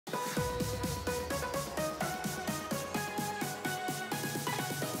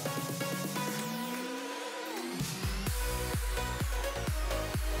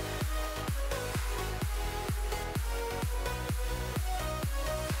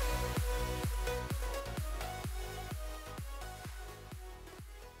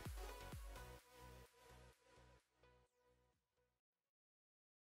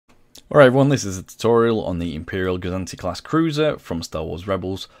Alright everyone, this is a tutorial on the Imperial Gozanti-class cruiser from Star Wars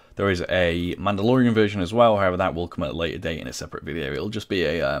Rebels. There is a Mandalorian version as well, however that will come at a later date in a separate video. It'll just be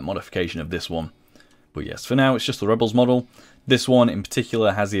a modification of this one. But yes, for now it's just the Rebels model. This one in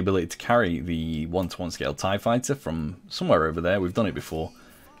particular has the ability to carry the 1:1 scale TIE fighter from somewhere over there. We've done it before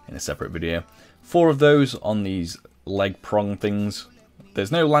in a separate video. 4 of those on these leg prong things. There's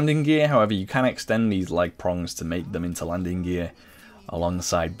no landing gear, however you can extend these leg prongs to make them into landing gear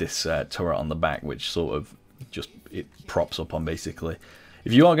alongside this turret on the back, which sort of just it props up on basically.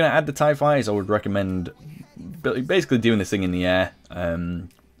 If you are going to add the TIE fighters, I would recommend basically doing this thing in the air,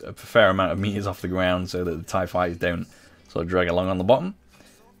 a fair amount of meters off the ground so that the TIE fighters don't sort of drag along on the bottom.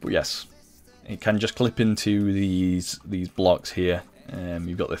 But yes, it can just clip into these blocks here.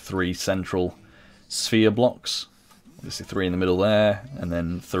 You've got the 3 central sphere blocks, obviously 3 in the middle there, and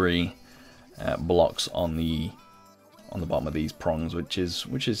then 3 blocks on the bottom of these prongs, which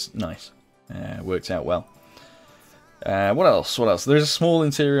is nice. Works out well. What else? There's a small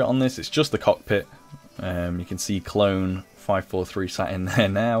interior on this. It's just the cockpit. You can see Clone 543 sat in there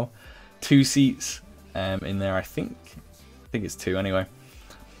now. 2 seats in there, I think it's 2 anyway.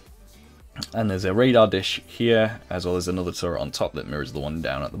 And there's a radar dish here, as well as another turret on top that mirrors the one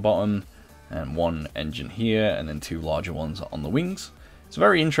down at the bottom, and 1 engine here, and then 2 larger ones on the wings. It's a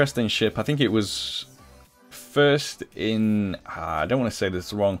very interesting ship. I think it was first in, I don't want to say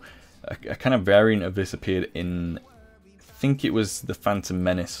this wrong, a kind of variant of this appeared in, I think it was the Phantom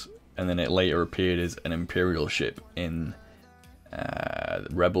Menace, and then it later appeared as an Imperial ship in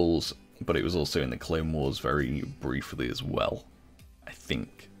Rebels, but it was also in the Clone Wars very briefly as well, I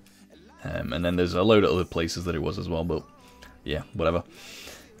think. And then there's a load of other places that it was as well, but yeah, whatever.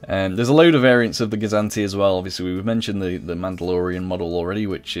 There's a load of variants of the Gozanti as well. Obviously, we've mentioned the Mandalorian model already,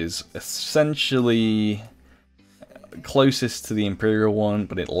 which is essentially closest to the Imperial one,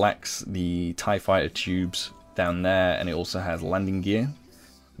 but it lacks the TIE fighter tubes down there, and it also has landing gear.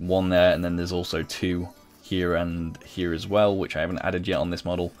 1 there, and then there's also 2 here and here as well, which I haven't added yet on this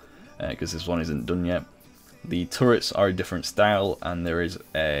model, because this one isn't done yet. The turrets are a different style, and there is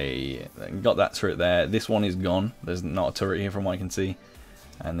got that turret there. This one is gone. There's not a turret here from what I can see.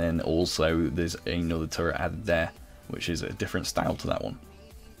 And then also there's another turret added there, which is a different style to that one.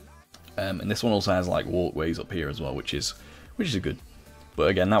 And this one also has like walkways up here as well, which is good. But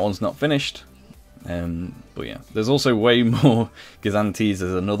again, that one's not finished. But yeah, there's also way more Gozantis.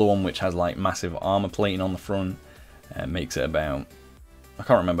 There's another one which has like massive armor plating on the front, and makes it about, I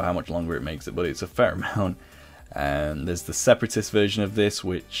can't remember how much longer it makes it, but it's a fair amount. And there's the Separatist version of this,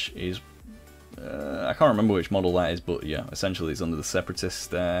 which is I can't remember which model that is, but yeah, essentially it's under the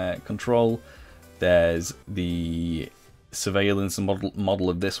Separatist control. There's the surveillance model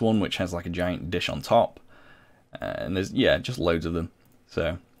of this one, which has like a giant dish on top, and there's just loads of them.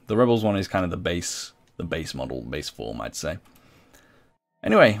 So the Rebels one is kind of the base model, base form, I'd say.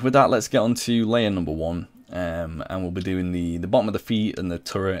 Anyway, with that, let's get on to layer number 1, and we'll be doing the bottom of the feet and the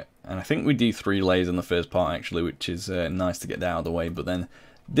turret. And I think we do 3 layers in the first part actually, which is nice to get that out of the way. But then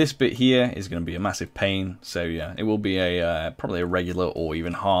this bit here is going to be a massive pain, so yeah, it will be probably a regular or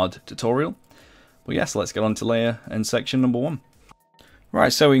even hard tutorial. But yes, let's get on to layer and section number 1.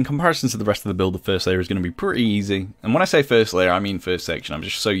 Right, so in comparison to the rest of the build, the first layer is going to be pretty easy. And when I say first layer, I mean first section. I'm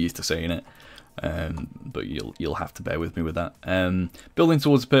just so used to saying it, but you'll have to bear with me with that. Building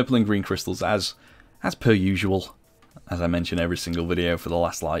towards the purple and green crystals as per usual, as I mention every single video for the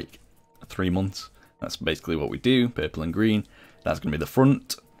last like 3 months. That's basically what we do, purple and green. That's going to be the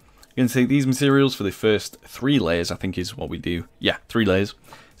front. You're going to take these materials for the first 3 layers, I think is what we do. Yeah, 3 layers.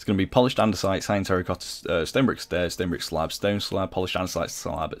 It's going to be polished andesite, cyan terracotta, stone brick stairs, stone brick slab, stone slab, polished andesite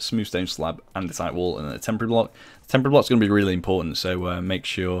slab, smooth stone slab, andesite wall, and then a temporary block. The temporary block is going to be really important, so make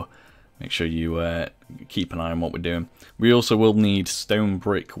sure you keep an eye on what we're doing. We also will need stone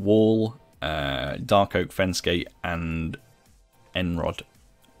brick wall, dark oak fence gate, and end rod.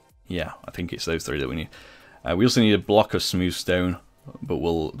 Yeah, I think it's those 3 that we need. We also need a block of smooth stone, but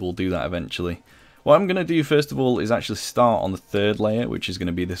we'll do that eventually. What I'm going to do first of all is actually start on the 3rd layer, which is going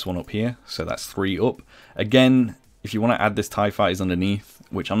to be this one up here. So that's 3 up. Again, if you want to add this TIE fighters underneath,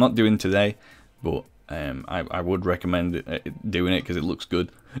 which I'm not doing today, but I would recommend doing it because it looks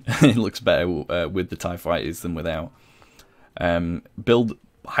good. It looks better with the TIE fighters than without. Build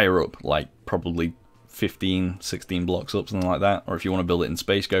higher up, like probably 15, 16 blocks up, something like that. Or if you want to build it in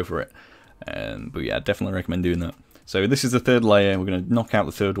space, go for it. But yeah, definitely recommend doing that. So this is the 3rd layer. We're going to knock out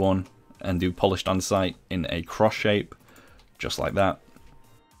the 3rd one and do polished andesite in a cross shape, just like that.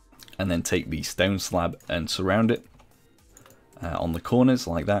 And then take the stone slab and surround it on the corners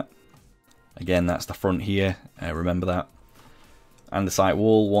like that. Again, that's the front here, remember that. andesite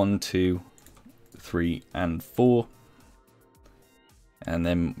wall, 1, 2, 3, and 4. And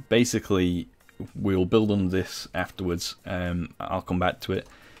then basically we'll build on this afterwards. I'll come back to it.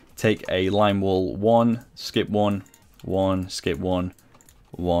 Take a lime wall, 1, skip 1, 1, skip 1,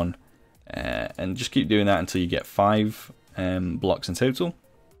 1, and just keep doing that until you get 5 blocks in total.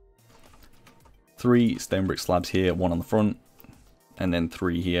 3 stone brick slabs here, 1 on the front, and then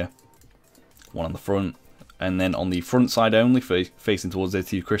 3 here, 1 on the front. And then on the front side only, facing towards the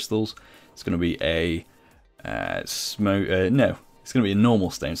 2 crystals, it's going to be a it's going to be a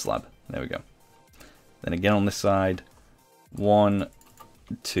normal stone slab. There we go. Then again on this side, 1,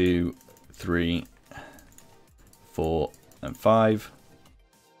 2, 3, 4, and 5.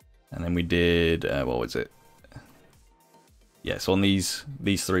 And then we did, what was it? Yeah, so on these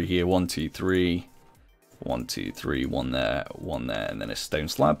 3 here, 1, 2, 3, 1, 2, 3, 1 there, and then a stone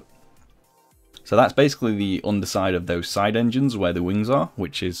slab. So that's basically the underside of those side engines where the wings are,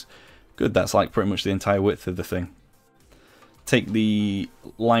 which is good. That's like pretty much the entire width of the thing. Take the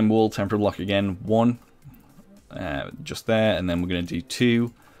lime wall temporary block again, 1, just there, and then we're going to do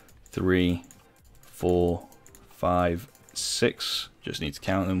 2, 3, 4, 5, 6. Just need to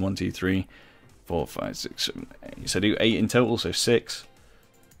count them, 1, 2, 3, 4, 5, 6, 7, 8. So do 8 in total, so 6,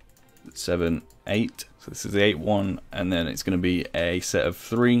 7, 8. So this is the 8 one, and then it's going to be a set of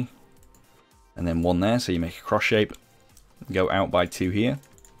 3. And then 1 there, so you make a cross shape, go out by 2 here,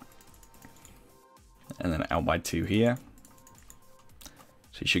 and then out by 2 here,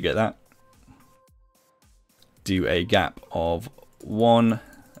 so you should get that. Do a gap of 1,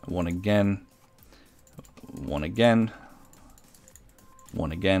 1 again, 1 again,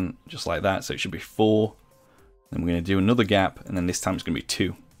 1 again, just like that, so it should be 4. Then we're going to do another gap, and then this time it's going to be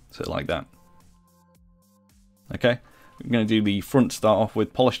 2, so like that. Okay. We're going to do the front, start off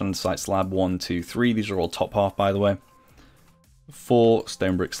with polished andesite slab, 1, 2, 3. These are all top half, by the way. 4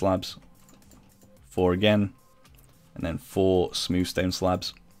 stone brick slabs, 4 again, and then 4 smooth stone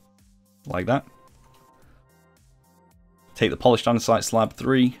slabs, like that. Take the polished andesite slab,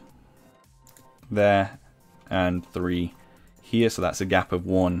 3 there, and 3 here, so that's a gap of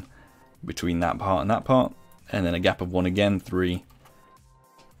 1 between that part and that part, and then a gap of 1 again, 3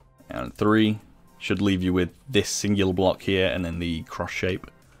 and 3. Should leave you with this singular block here and then the cross shape,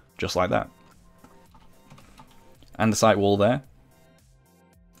 just like that. Andesite wall there.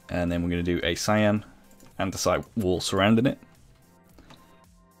 And then we're going to do a cyan andesite wall surrounding it.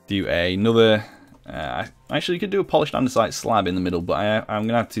 Do another, actually you could do a polished andesite slab in the middle, but I'm going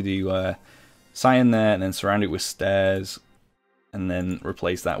to have to do cyan there and then surround it with stairs. And then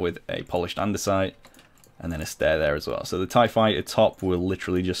replace that with a polished andesite and then a stair there as well. So the TIE fighter top will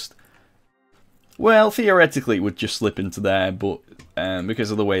literally just, well, theoretically it would just slip into there, but because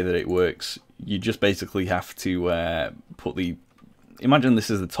of the way that it works, you just basically have to put the... Imagine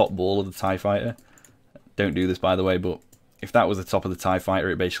this is the top ball of the TIE fighter. Don't do this, by the way, but if that was the top of the TIE fighter,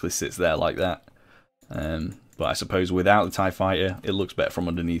 it basically sits there like that. But I suppose without the TIE fighter, it looks better from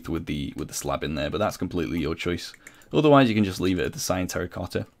underneath with the slab in there, but that's completely your choice. Otherwise, you can just leave it at the cyan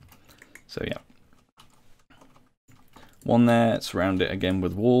terracotta. So yeah. 1 there, surround it again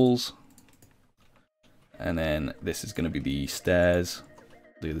with walls. And then this is going to be the stairs.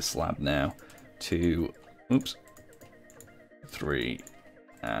 Do the slab now. 2, oops, 3,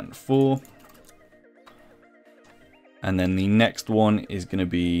 and 4. And then the next one is going to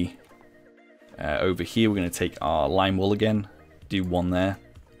be over here. We're going to take our lime wool again. Do 1 there.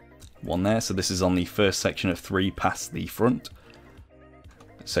 1 there. So this is on the first section of 3 past the front.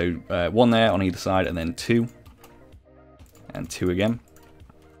 So 1 there on either side, and then 2. And 2 again.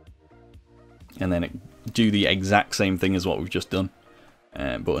 And then do the exact same thing as what we've just done,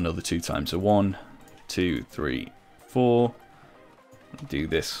 but another 2 times. So 1, 2, 3, 4. Do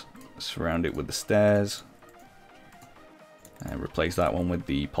this, surround it with the stairs, and replace that one with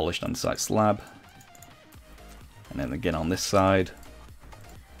the polished andesite slab. And then again on this side.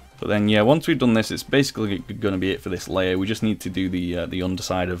 But then yeah, once we've done this, it's basically going to be it for this layer. We just need to do the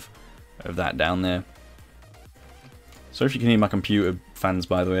underside of that down there. So if you can hear my computer, fans,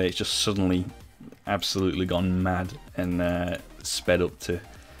 by the way, it's just suddenly absolutely gone mad and sped up to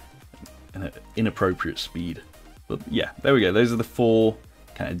an inappropriate speed. But yeah, there we go. Those are the 4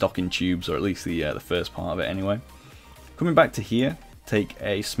 kind of docking tubes, or at least the first part of it anyway. Coming back to here, take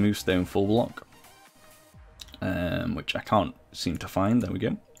a smooth stone full block, which I can't seem to find. There we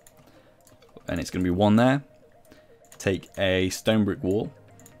go. And it's going to be 1 there. Take a stone brick wall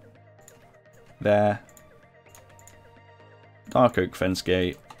there. Dark oak fence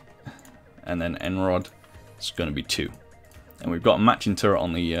gate, and then end rod. It's going to be 2. And we've got a matching turret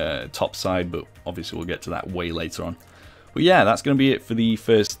on the top side, but obviously we'll get to that way later on. But yeah, that's going to be it for the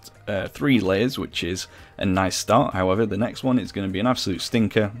first 3 layers, which is a nice start. However, the next one is going to be an absolute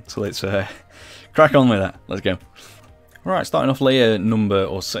stinker, so let's crack on with that. Let's go. Alright, starting off layer number,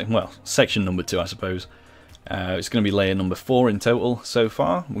 section number 2, I suppose. It's going to be layer number 4 in total so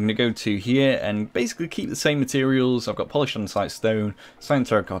far. We're going to go to here and basically keep the same materials. I've got polished andesite stone, stone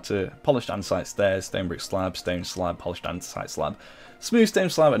terracotta, polished andesite stairs, stone brick slab, polished andesite slab, smooth stone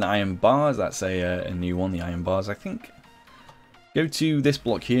slab, and iron bars. That's a new one, the iron bars, I think. Go to this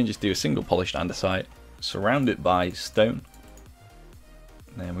block here and just do a single polished andesite, surround it by stone.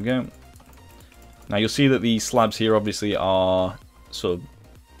 There we go. Now you'll see that these slabs here obviously are sort of,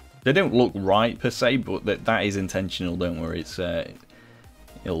 they don't look right per se, but that is intentional, don't worry,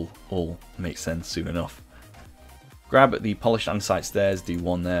 it'll all make sense soon enough. Grab the polished andesite stairs, do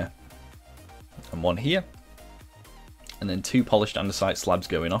one there, and one here, and then 2 polished andesite slabs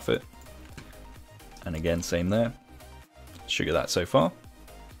going off it, and again same there. Sugar that so far.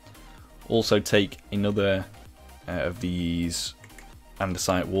 Also take another of these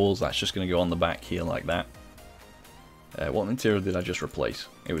andesite walls, that's just going to go on the back here like that. What material did I just replace?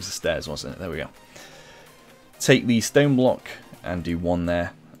 It was the stairs, wasn't it? There we go. Take the stone block and do one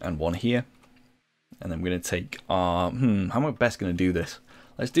there and one here. And then we're going to take our... how am I best going to do this?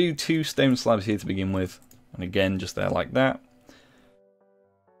 Let's do 2 stone slabs here to begin with. And again, just there like that.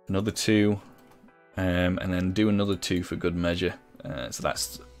 Another 2. And then do another 2 for good measure. So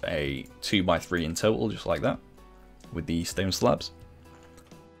that's a 2x3 in total, just like that. With the stone slabs.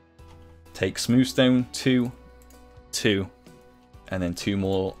 Take smooth stone, 2, 2, and then 2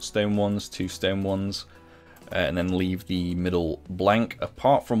 more stone ones, 2 stone ones, and then leave the middle blank,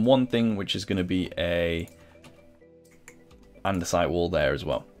 apart from one thing, which is going to be a andesite wall there as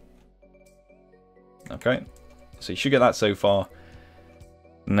well. Okay, so you should get that so far.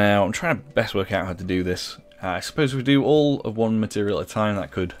 Now I'm trying to best work out how to do this. I suppose if we do all of one material at a time,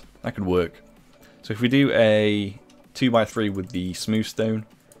 that could work. So if we do a 2x3 with the smooth stone,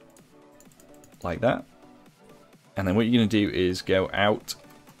 like that, and then what you're going to do is go out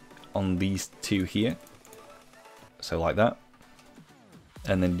on these 2 here, so like that,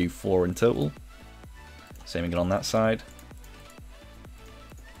 and then do 4 in total. Same again on that side,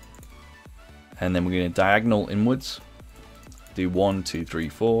 and then we're going to diagonal inwards, do 1, 2, 3,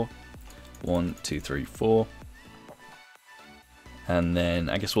 4, 1, 2, 3, 4, and then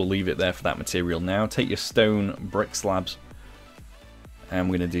I guess we'll leave it there for that material now. Take your stone brick slabs, and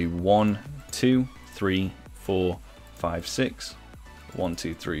we're going to do 1, 2, 3, 4, 5, 6. 1,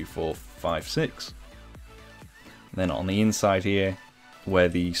 2, 3, 4, 5, 6. And then on the inside here, where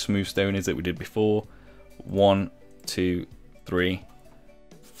the smooth stone is that we did before, 1, 2, 3,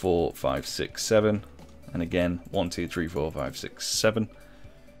 4, 5, 6, 7. And again, 1, 2, 3, 4, 5, 6, 7.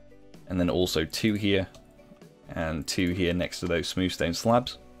 And then also 2 here, and 2 here next to those smooth stone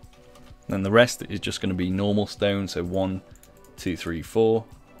slabs. And then the rest is just going to be normal stone, so 1, 2, 3, 4.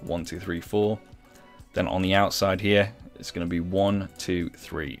 1, 2, 3, 4. Then on the outside here, it's going to be 1, 2,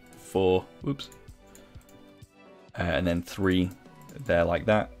 3, 4. Whoops. And then 3 there like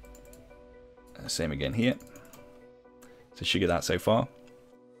that. Same again here. So you should get that so far.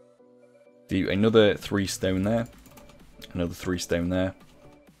 Do another 3 stone there. Another 3 stone there.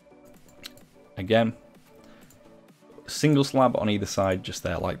 Again. Single slab on either side, just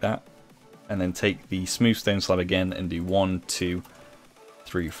there like that. And then take the smooth stone slab again and do 1, 2,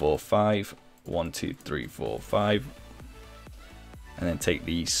 3, 4, 5. 1, 2, 3, 4, 5. And then take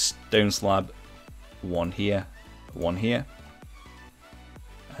the stone slab, 1 here, 1 here.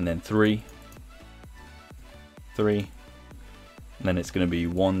 And then 3, 3. And then it's going to be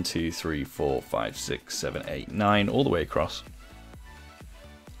 1, 2, 3, 4, 5, 6, 7, 8, 9, all the way across.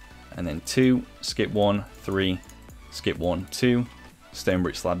 And then 2, skip 1, 3, skip 1, 2. Stone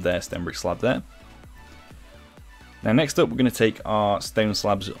brick slab there, stone brick slab there. Now next up we're going to take our stone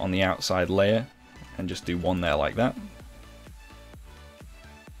slabs on the outside layer and just do 1 there like that.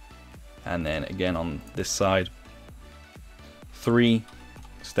 And then again on this side, 3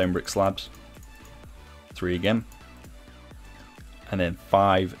 stone brick slabs, 3 again, and then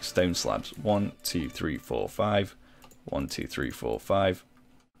 5 stone slabs, 1, 2, 3, 4, 5, 1, 2, 3, 4, 5,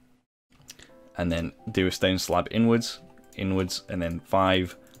 and then do a stone slab inwards, and then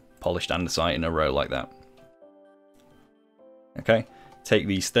 5 polished andesite in a row like that. Okay, take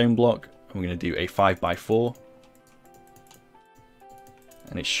the stone block, and we're going to do a 5x4,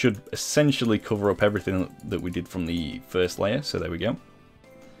 and it should essentially cover up everything that we did from the first layer, so there we go.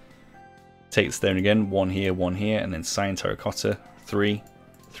 Take the stone again, 1 here, and then cyan terracotta, 3,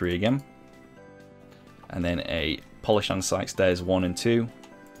 3 again. And then a polished andesite stairs, 1 and 2,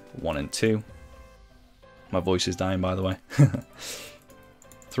 1 and 2. My voice is dying, by the way.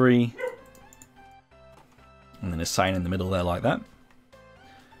 3. And then a sign in the middle there like that.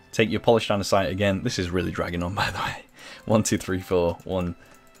 Take your polished andesite again. This is really dragging on, by the way. 1, 2, 3, 4. 1,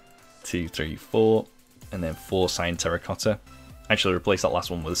 2, 3, 4. And then 4 cyan terracotta. Actually, replace that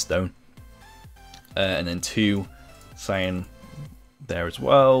last one with a stone. And then 2 cyan there as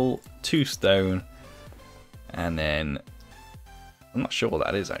well. 2 stone. And then I'm not sure what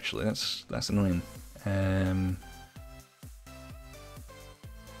that is actually. That's annoying. Oh,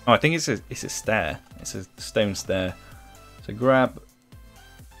 I think it's a stair. It's a stone stair. So grab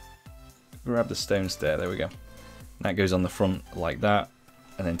the stone stair. There we go. That goes on the front like that,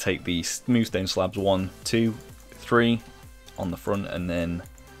 and then take the smooth stone slabs 1, 2, 3 on the front, and then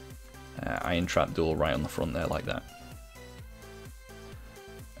iron trap door right on the front there like that.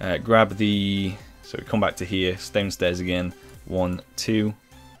 Grab the, so we come back to here, stone stairs again. 1, 2,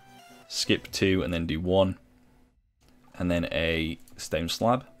 skip 2, and then do 1, and then a stone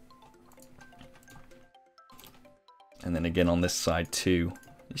slab, and then again on this side 2.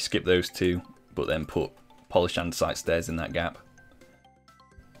 You skip those 2, but then put polished andesite stairs in that gap.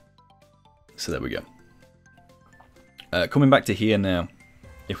 So there we go. Coming back to here now,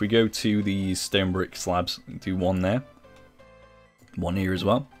 if we go to these stone brick slabs, do 1 there, 1 here as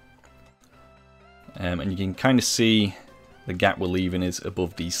well, and you can kind of see the gap we're leaving is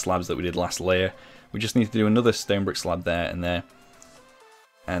above these slabs that we did last layer. We just need to do another stone brick slab there,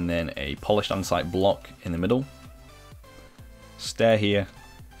 and then a polished andesite block in the middle. Stair here,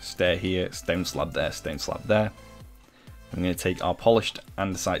 stone slab there, stone slab there. I'm going to take our polished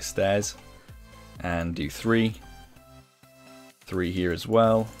andesite stairs and do 3. 3 here as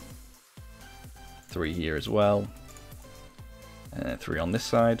well. 3 here as well. And 3 on this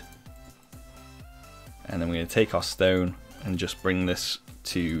side. And then we're going to take our stone and just bring this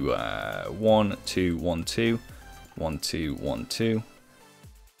to 1, 2, 1, 2, 1, 2, 1, 2,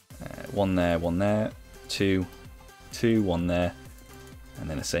 1 there, 1 there, 2, 2, 1 there, and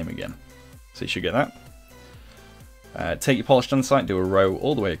then the same again. So you should get that. Take your polished andesite, do a row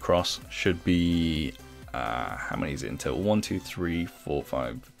all the way across. Should be, how many is it in total? 1, 2, 3, 4,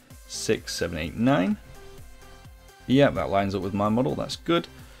 5, 6, 7, 8, 9. Yeah, that lines up with my model, that's good.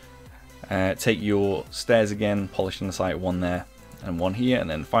 Take your stairs again, polished andesite, 1 there and 1 here, and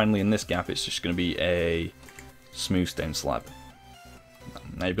then finally in this gap it's just going to be a smooth stone slab.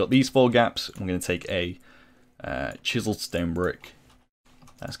 Now you've got these 4 gaps. I'm going to take a chiseled stone brick.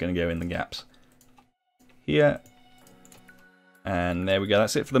 That's going to go in the gaps here, and there we go.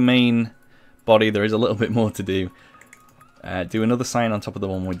 That's it for the main body. There is a little bit more to do. Do another sign on top of the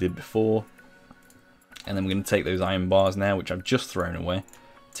one we did before, and then we're going to take those iron bars now, which I've just thrown away.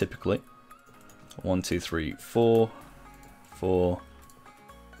 Typically 1, 2, 3, 4, 4,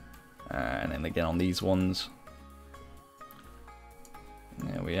 and then again on these ones.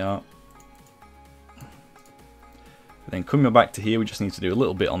 There we are. Then coming back to here, we just need to do a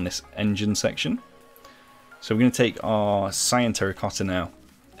little bit on this engine section. So we're going to take our cyan terracotta now,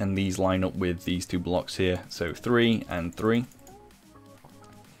 and these line up with these 2 blocks here. So 3 and 3,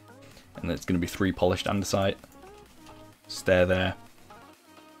 and it's going to be 3 polished andesite. Stair there.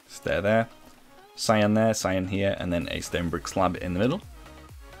 Stair there, cyan there, cyan here, and then a stone brick slab in the middle.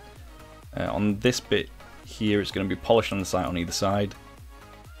 On this bit here, it's going to be polished andesite on either side.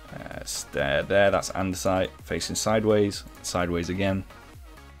 Stair there, that's andesite facing sideways, sideways again.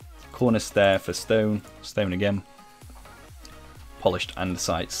 Corner stair for stone, stone again. Polished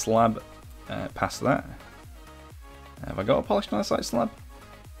andesite slab past that. Have I got a polished andesite slab?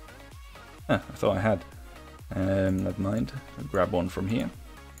 I thought I had. Never mind, I'll grab one from here.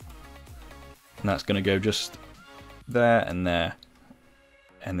 And that's going to go just there and there.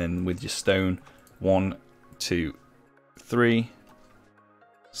 And then with your stone, 1, 2, 3.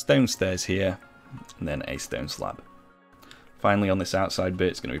 Stone stairs here, and then a stone slab. Finally on this outside bit,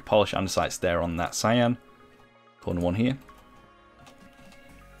 it's going to be polished andesite stair on that cyan. Corner 1 here.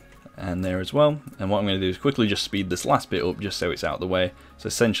 And there as well. And what I'm going to do is quickly just speed this last bit up just so it's out of the way. So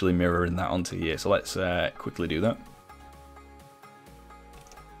essentially mirroring that onto here. So let's quickly do that.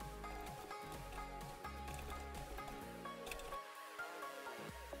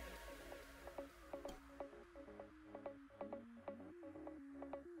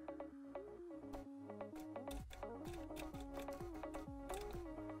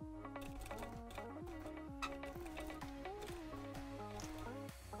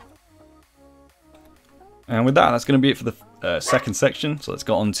 And with that, that's going to be it for the second section, so let's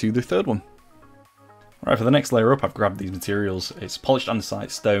go on to the third one. Right, for the next layer up, I've grabbed these materials. It's polished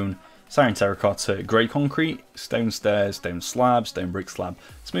andesite, stone, cyan terracotta, grey concrete, stone stairs, stone slab, stone brick slab,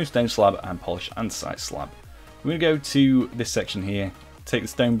 smooth stone slab, and polished andesite slab. We're going to go to this section here, take the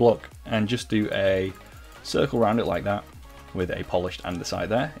stone block and just do a circle around it like that with a polished andesite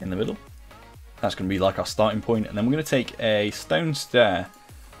there in the middle. That's going to be like our starting point, and then we're going to take a stone stair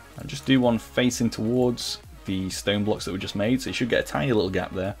and just do one facing towards the stone blocks that we just made, so you should get a tiny little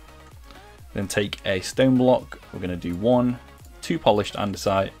gap there. Then take a stone block, we're going to do 1, 2 polished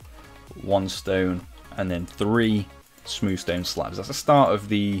andesite, 1 stone, and then 3 smooth stone slabs. That's the start of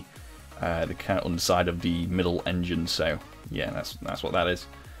the kind of underside of the middle engine, so yeah, that's what that is.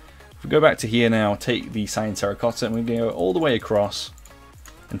 If we go back to here now, take the cyan terracotta and we're going to go all the way across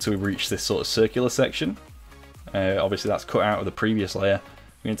until we reach this sort of circular section. Obviously that's cut out of the previous layer.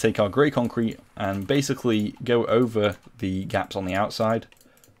 We're going to take our grey concrete and basically go over the gaps on the outside.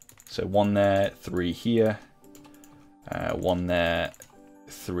 So 1 there, 3 here, 1 there,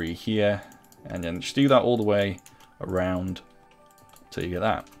 3 here, and then just do that all the way around till you get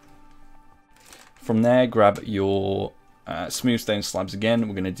that. From there, grab your smooth stone slabs again.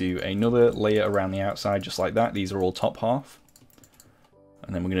 We're going to do another layer around the outside just like that. These are all top half.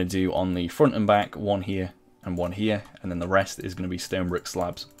 And then we're going to do on the front and back 1 here and 1 here, and then the rest is going to be stone brick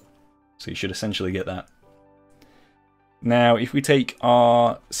slabs. So you should essentially get that. Now, if we take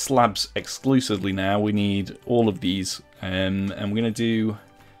our slabs exclusively now, we need all of these, and we're going to do...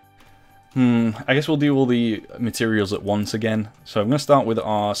 I guess we'll do all the materials at once again. So I'm going to start with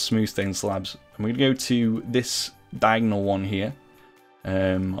our smooth stone slabs. I'm going to go to this diagonal one here.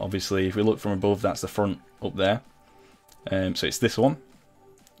 Obviously, if we look from above, that's the front up there. So it's this one.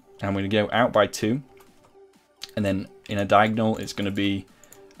 And we're going to go out by 2. And then in a diagonal, it's going to be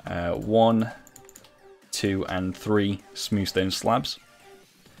 1, 2, and 3 smooth stone slabs.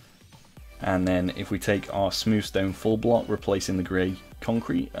 And then if we take our smooth stone full block, replacing the grey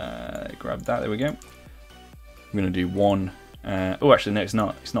concrete, grab that, there we go. We're going to do 1. Oh, actually, no, it's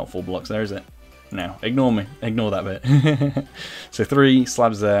not. It's not full blocks there, is it? No, ignore me. Ignore that bit. So 3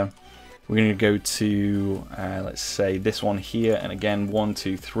 slabs there. We're going to go to, let's say, this one here. And again, 1,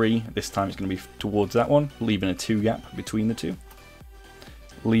 2, 3. This time it's going to be towards that one, leaving a 2 gap between the 2.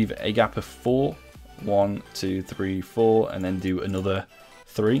 Leave a gap of 4. 1, 2, 3, 4. And then do another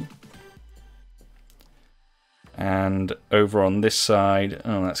 3. And over on this side,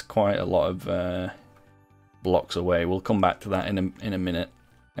 oh, that's quite a lot of blocks away. We'll come back to that in a minute.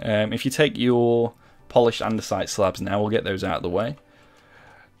 If you take your polished andesite slabs now, we'll get those out of the way.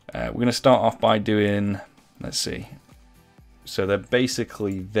 We're going to start off by doing, let's see. So they're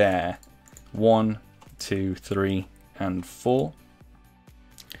basically there. 1, 2, 3, and 4.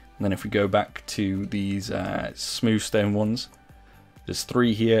 And then if we go back to these smooth stone ones, there's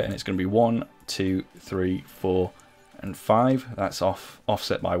 3 here, and it's going to be 1, 2, 3, 4, and 5. That's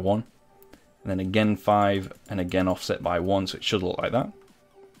offset by 1. And then again 5, and again offset by 1, so it should look like that.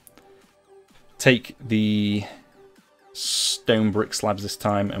 Take the stone brick slabs this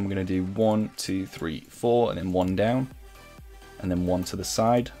time, and we're going to do 1, 2, 3, 4, and then 1 down. And then 1 to the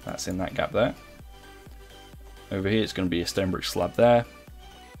side, that's in that gap there. Over here it's going to be a stone brick slab there.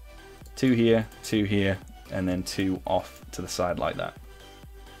 2 here, 2 here, and then 2 off to the side like that.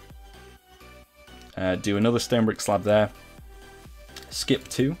 Do another stone brick slab there, skip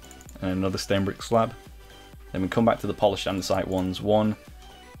 2, and another stone brick slab. Then we come back to the polished andesite ones, 1,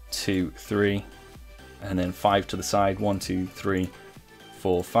 2, 3, and then 5 to the side, 1, 2, 3,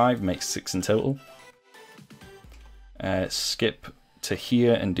 4, 5, makes 6 in total. Skip to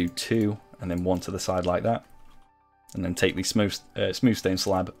here and do 2, and then 1 to the side like that. And then take the smooth stone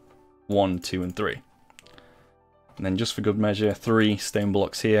slab, 1, 2, and 3. And then just for good measure, 3 stone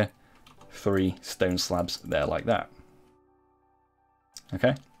blocks here, 3 stone slabs there like that.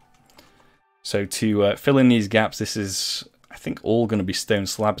 Okay. So to fill in these gaps, this is, I think, all going to be stone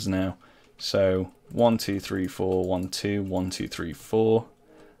slabs now. So 1, 2, 3, 4, 1, 2, 1, 2, 3, 4.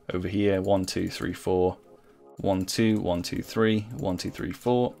 Over here, 1, 2, 3, 4, 1, 2, 1, 2, 3, 1, 2, 3,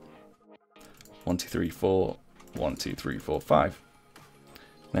 4, 1, 2, 3, 4, 1, 2, 3, 4, 5.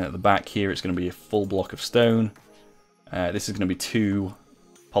 Then at the back here, it's going to be a full block of stone. This is going to be 2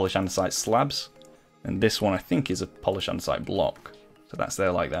 polished andesite slabs, and this one I think is a polished andesite block. So that's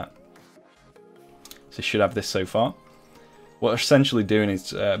there like that. So you should have this so far. What we're essentially doing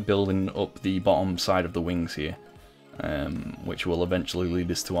is building up the bottom side of the wings here, which will eventually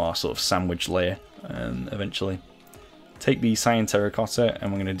lead us to our sort of sandwich layer. Eventually, take the cyan terracotta,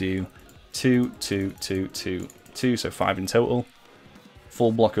 and we're going to do 2, 2, 2, 2, 2, so 5 in total.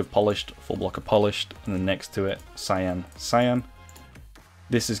 Full block of polished, full block of polished, and then next to it, cyan, cyan.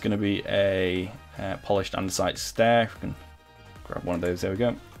 This is going to be a polished andesite stair. If we can grab one of those, there we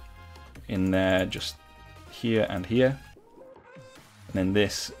go. In there, just here and here. And then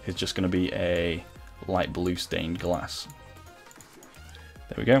this is just going to be a light blue stained glass.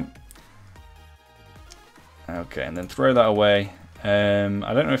 There we go. Okay, and then throw that away. I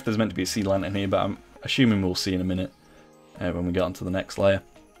don't know if there's meant to be a sea lantern here, but I'm assuming we'll see in a minute when we get onto the next layer.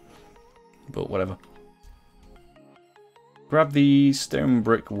 But whatever. Grab the stone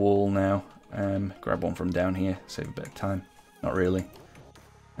brick wall now. Grab one from down here, save a bit of time. Not really.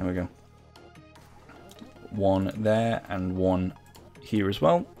 There we go. One there and one here as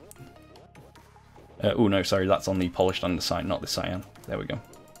well. Oh no, sorry, that's on the polished underside, not the cyan. There we go.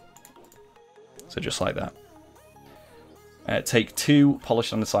 So just like that. Take 2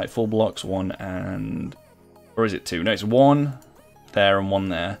 polished andesite full blocks, 1 and... or is it 2? No, it's 1 there and 1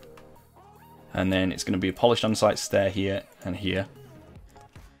 there. And then it's going to be a polished andesite stair here and here.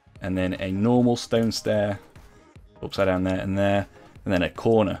 And then a normal stone stair upside down there and there. And then a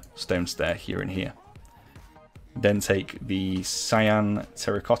corner stone stair here and here. Then take the cyan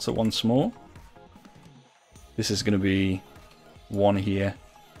terracotta once more. This is going to be 1 here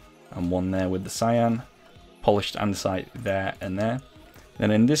and 1 there with the cyan. Polished andesite there and there. Then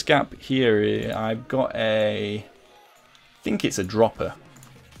in this gap here, I've got a... I think it's a dropper,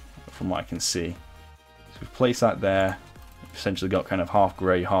 from what I can see. So we place that there. We've essentially got kind of half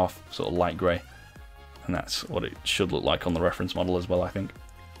grey, half sort of light grey. And that's what it should look like on the reference model as well, I think.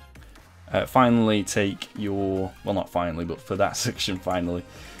 Finally, take your... well, not finally, but for that section, finally,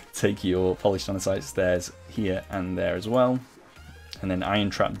 take your polished andesite stairs here and there as well. And then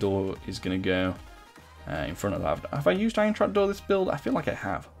iron trapdoor is going to go in front of that. Have I used iron trapdoor this build? I feel like I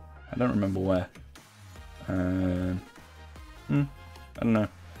have. I don't remember where. I don't know.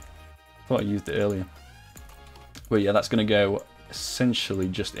 I thought I used it earlier. But yeah, that's going to go essentially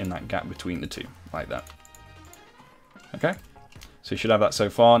just in that gap between the two, like that. Okay, so you should have that so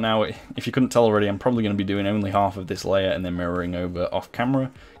far. Now, if you couldn't tell already, I'm probably going to be doing only half of this layer and then mirroring over off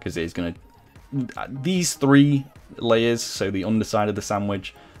camera, because it is going to... these 3 layers, so the underside of the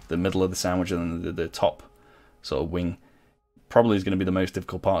sandwich, the middle of the sandwich, and then the top sort of wing, probably is going to be the most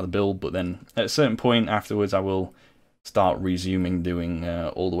difficult part of the build. But then at a certain point afterwards, I will start resuming doing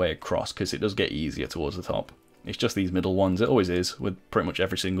all the way across, because it does get easier towards the top. It's just these middle ones. It always is with pretty much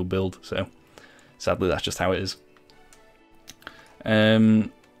every single build. So sadly, that's just how it is.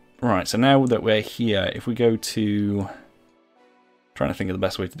 Right. So now that we're here, if we go to, trying to think of the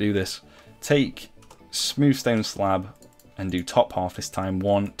best way to do this, take smooth stone slab and do top half this time,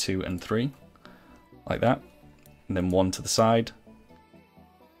 1, 2, and 3, like that, and then 1 to the side.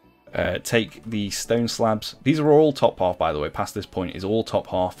 Take the stone slabs. These are all top half, by the way. Past this point is all top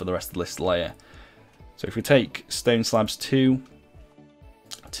half for the rest of this layer. So if we take stone slabs 2,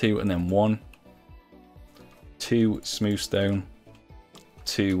 2, and then 1, 2 smooth stone,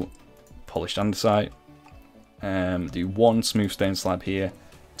 2 polished andesite, do 1 smooth stone slab here,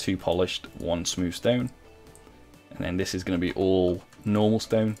 2 polished, 1 smooth stone. And then this is going to be all normal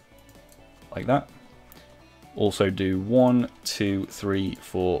stone, like that. Also do 1, 2, 3,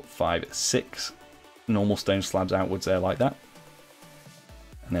 4, 5, 6 normal stone slabs outwards there, like that.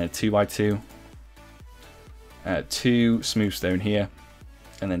 And then a 2x2, 2 smooth stone here,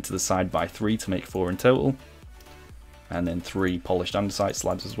 and then to the side by 3 to make 4 in total. And then 3 polished andesite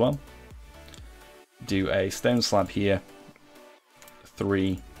slabs as well. Do a stone slab here,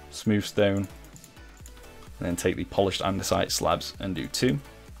 3 smooth stone, and then take the polished andesite slabs and do 2.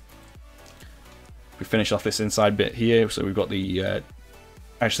 We finish off this inside bit here, so we've got the...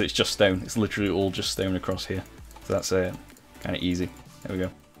 actually, it's just stone. It's literally all just stone across here. So that's kind of easy. There we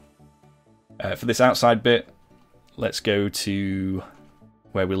go. For this outside bit, let's go to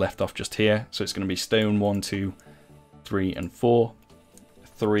where we left off just here. So it's going to be stone 1, 2, 3, and 4.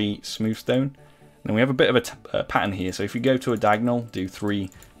 3 smooth stone. And then we have a bit of a pattern here. So if you go to a diagonal, do 3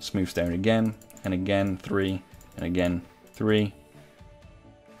 smooth stone again, and again 3, and again 3,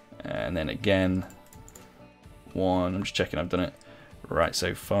 and then again 1. I'm just checking I've done it right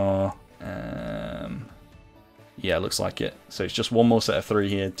so far. Yeah, looks like it. So it's just one more set of 3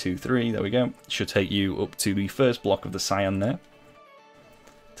 here, 2, 3. There we go. Should take you up to the first block of the cyan there.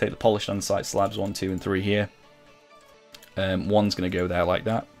 Take the polished andesite slabs 1, 2, and 3 here. One's going to go there like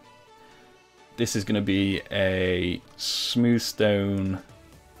that. This is going to be a smooth stone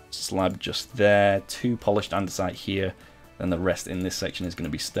slab just there, 2 polished andesite here, then the rest in this section is going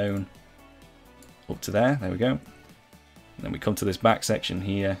to be stone. Up to there we go. And then we come to this back section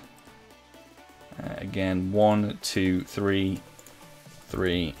here. Again, 1, 2, 3,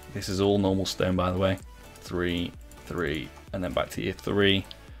 3. This is all normal stone, by the way. 3, 3, and then back to here, 3.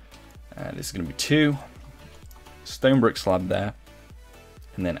 This is going to be 2. Stone brick slab there,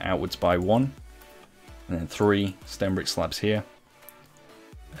 and then outwards by 1. And then 3 stone brick slabs here.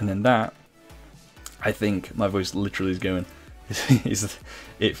 And then that I think my voice literally is going. Is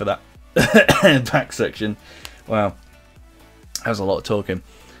it for that back section? Wow, that was a lot of talking.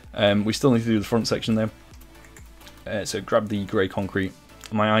 We still need to do the front section though. So grab the grey concrete.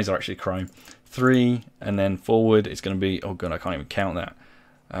 My eyes are actually crying. 3, and then forward it's going to be, oh god, I can't even count that.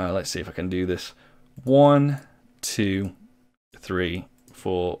 Let's see if I can do this. 1, 2, 3,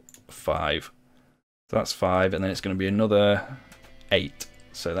 4, 5. So that's 5, and then it's going to be another 8.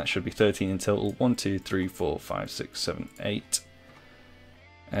 So that should be 13 in total. 1, 2, 3, 4, 5, 6, 7, 8.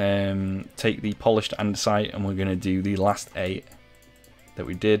 Take the polished andesite, and we're going to do the last 8 that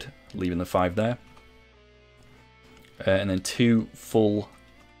we did, leaving the 5 there. And then 2 full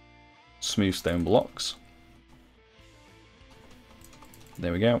smooth stone blocks.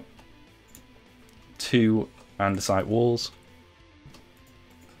 There we go. 2 andesite walls.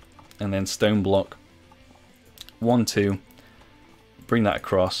 And then stone block 1, 2. Bring that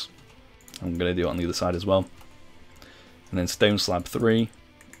across. I'm going to do it on the other side as well. And then stone slab 3.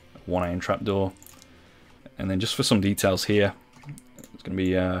 1 iron trapdoor. And then just for some details here, it's going to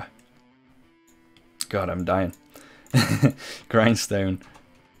be... God, I'm dying. Grindstone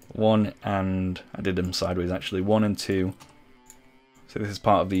 1, and I did them sideways actually, 1 and 2. So this is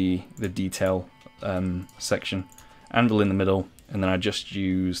part of the detail section. Anvil in the middle, and then I just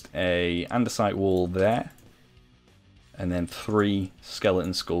used a andesite wall there, and then 3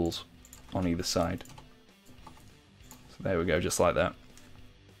 skeleton skulls on either side. So there we go, just like that.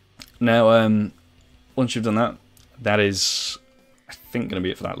 Now once you've done that, that is I think going to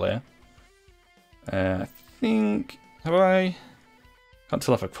be it for that layer. I think, have I? Can't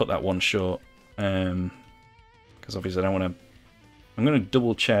tell if I put that one short, because obviously I don't want to. I'm going to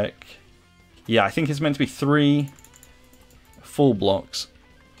double check. Yeah, I think it's meant to be 3 full blocks,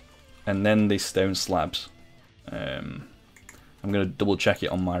 and then these stone slabs. I'm going to double check it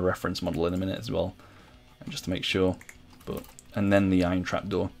on my reference model in a minute as well, just to make sure. And then the iron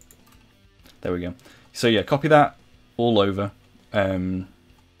trapdoor. There we go. So yeah, copy that all over. Oh,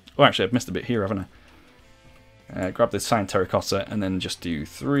 actually, I've missed a bit here, haven't I? Grab the cyan terracotta and then just do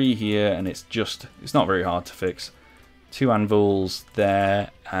 3 here, and it's not very hard to fix. 2 anvils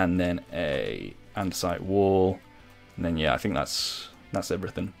there, and then a andesite wall, and then yeah, I think that's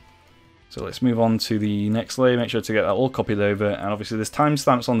everything. So let's move on to the next layer. Make sure to get that all copied over, and obviously there's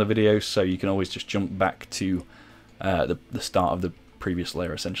timestamps on the video, so you can always just jump back to the start of the previous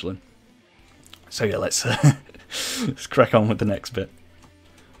layer essentially. So yeah, let's let's crack on with the next bit.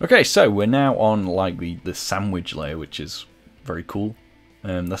 Okay, so we're now on like the sandwich layer, which is very cool.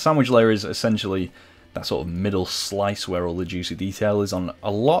 The sandwich layer is essentially that sort of middle slice where all the juicy detail is on a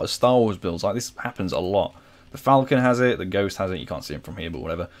lot of Star Wars builds. Like, this happens a lot. The Falcon has it, the Ghost has it, you can't see it from here, but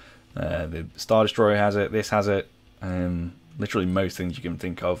whatever. The Star Destroyer has it, this has it. Literally most things you can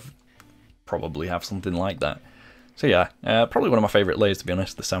think of probably have something like that. So yeah, probably one of my favourite layers, to be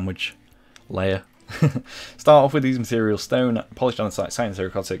honest, the sandwich layer. Start off with these materials: stone, polished andesite, cyan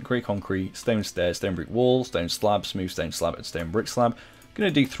terracotta, grey concrete, stone stairs, stone brick wall, stone slab, smooth stone slab, and stone brick slab. I'm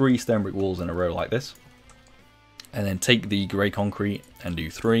going to do 3 stone brick walls in a row like this. And then take the grey concrete and do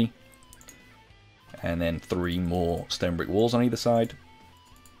 3. And then 3 more stone brick walls on either side.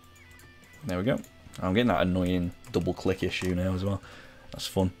 There we go. I'm getting that annoying double click issue now as well. That's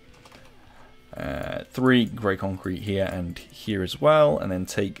fun. 3 grey concrete here and here as well, and then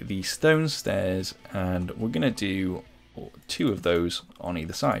take the stone stairs, and we're going to do 2 of those on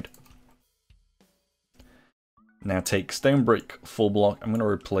either side. Now take stone brick full block. I'm going to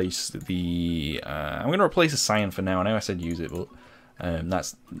replace the cyan for now. I know I said use it, but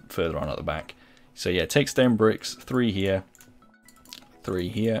that's further on at the back. So yeah, take stone bricks, 3 here, 3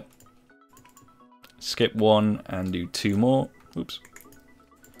 here. Skip 1 and do 2 more. Oops.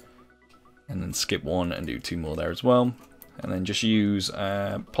 And then skip 1 and do 2 more there as well. And then just use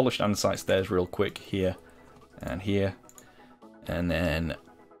polished andesite stairs real quick here and here. And then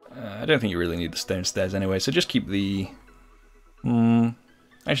I don't think you really need the stone stairs anyway, so just keep the...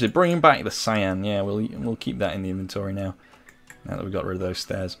 actually, bringing back the cyan, yeah, we'll keep that in the inventory now that we've got rid of those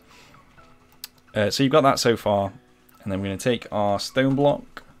stairs. So you've got that so far, and then we're going to take our stone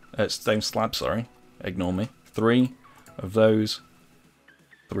block, stone slab, sorry, ignore me, 3 of those,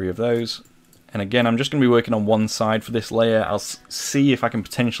 3 of those. And again, I'm just going to be working on one side for this layer. I'll see if I can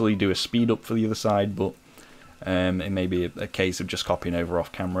potentially do a speed up for the other side, but it may be a case of just copying over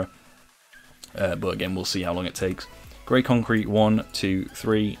off camera. But again, we'll see how long it takes. Grey concrete, 1, 2,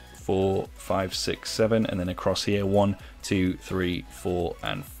 3, 4, 5, 6, 7, and then across here, 1, 2, 3, 4,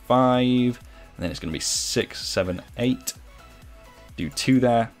 and 5. And then it's going to be 6, 7, 8. Do 2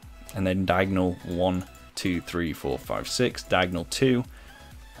 there, and then diagonal 1, 2, 3, 4, 5, 6. Diagonal 2.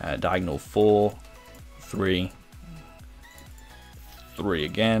 Diagonal 4, 3, 3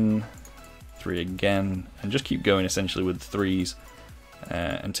 again, 3 again, and just keep going essentially with 3s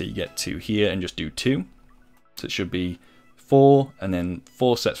until you get to here, and just do 2. So it should be 4, and then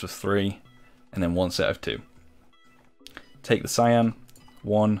 4 sets of 3, and then 1 set of 2. Take the cyan,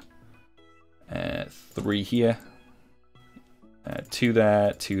 1, 3 here, 2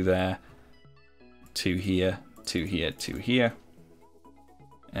 there, 2 there, 2 here, 2 here, 2 here,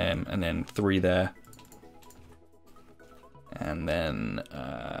 and then 3 there, and then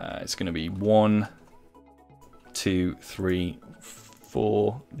it's going to be 1, 2, 3,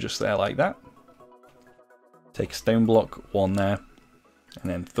 4, just there like that. Take a stone block, 1 there,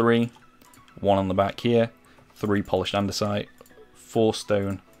 and then 3, 1 on the back here, 3 polished andesite, 4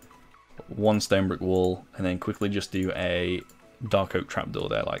 stone, 1 stone brick wall, and then quickly just do a dark oak trapdoor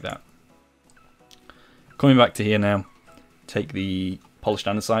there like that. Coming back to here now, take the polished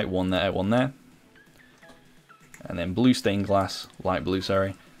andesite, 1 there, 1 there, and then blue stained glass, light blue,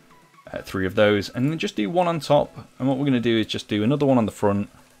 sorry, 3 of those, and then just do 1 on top. And what we're going to do is just do another 1 on the front,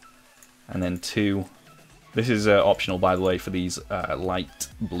 and then 2. This is optional, by the way, for these light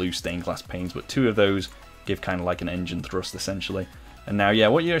blue stained glass panes, but 2 of those give kind of like an engine thrust essentially. And now, yeah,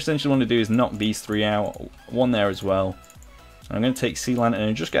 what you essentially want to do is knock these 3 out, 1 there as well. So I'm going to take sea lantern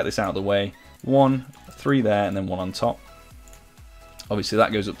and just get this out of the way. 1, 3 there, and then 1 on top. Obviously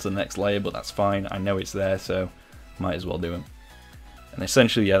that goes up to the next layer, but that's fine. I know it's there, so might as well do it. And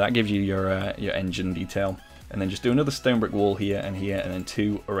essentially, yeah, that gives you your engine detail. And then just do another stone brick wall here, and then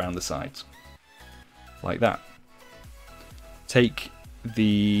 2 around the sides. Like that. Take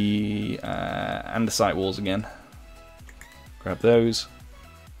the andesite walls again. Grab those.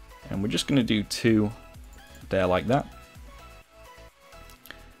 And we're just going to do 2 there like that.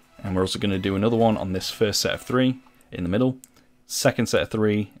 And we're also going to do another one on this first set of 3 in the middle. Second set of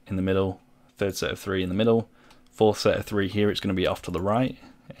 3 in the middle. Third set of 3 in the middle. Fourth set of 3 here, it's going to be off to the right.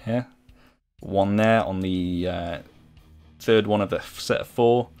 Yeah. 1 there on the third one of the set of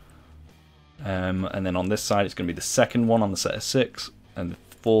 4. And then on this side, it's going to be the second one on the set of 6. And the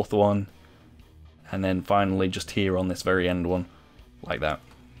 4th one. And then finally, just here on this very end one. Like that.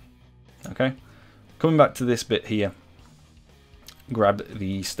 Okay. Coming back to this bit here. Grab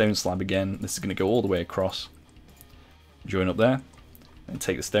the stone slab again. This is going to go all the way across. Join up there. And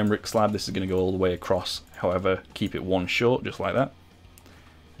take the stone brick slab. This is going to go all the way across. However, keep it 1 short, just like that.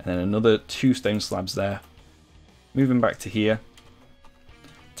 And then another 2 stone slabs there. Moving back to here.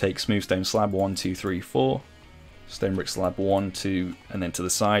 Take smooth stone slab 1, 2, 3, 4. Stone brick slab 1, 2, and then to the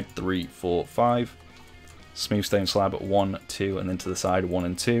side 3, 4, 5. Smooth stone slab 1, 2, and then to the side 1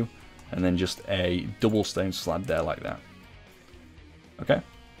 and 2. And then just a double stone slab there like that. Okay.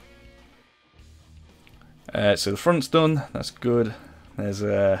 So the front's done. That's good. There's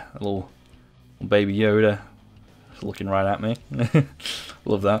a little baby Yoda looking right at me.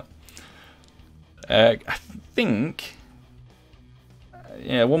 Love that. I think,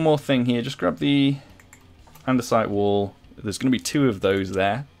 yeah, one more thing here. Just grab the andesite wall. There's going to be 2 of those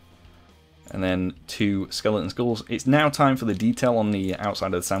there. And then 2 skeleton skulls. It's now time for the detail on the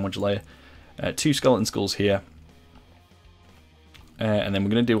outside of the sandwich layer. 2 skeleton skulls here. And then we're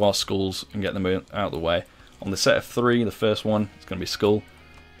going to do our skulls and get them out of the way. On the set of 3, the first one, it's going to be skull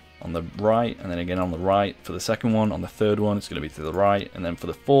on the right, and then again on the right for the second one. On the third one, it's going to be to the right, and then for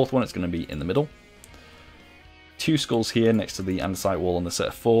the 4th one, it's going to be in the middle. 2 skulls here next to the andesite wall on the set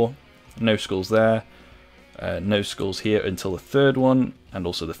of 4. No skulls there. No skulls here until the 3rd one, and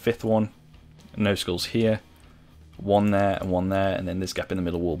also the 5th one. No skulls here. 1 there and 1 there, and then this gap in the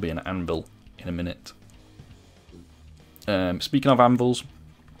middle will be an anvil in a minute. Speaking of anvils,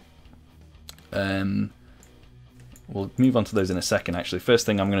 we'll move on to those in a second actually. First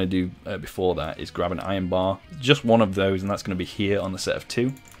thing I'm going to do before that is grab an iron bar. Just 1 of those, and that's going to be here on the set of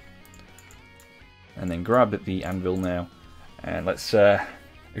 2. And then grab the anvil now. And let's,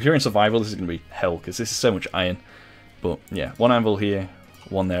 if you're in survival, this is going to be hell because this is so much iron. But yeah, 1 anvil here,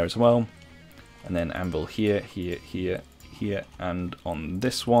 1 there as well. And then anvil here, here, here, here, and on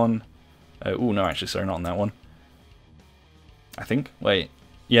this one. Oh no, actually, sorry, not on that one. I think. Wait.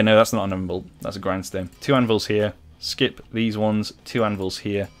 Yeah, no, that's not an anvil. That's a grindstone. 2 anvils here. Skip these ones. 2 anvils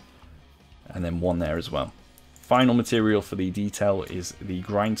here. And then 1 there as well. Final material for the detail is the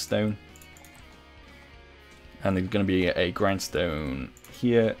grindstone. And there's going to be a grindstone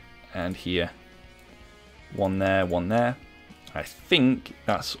here and here. 1 there, 1 there. I think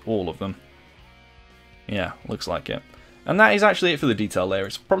that's all of them. Yeah, looks like it. And that is actually it for the detail layer.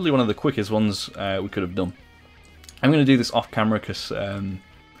 It's probably one of the quickest ones we could have done. I'm going to do this off camera because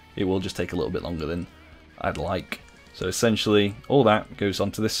it will just take a little bit longer than I'd like. So essentially, all that goes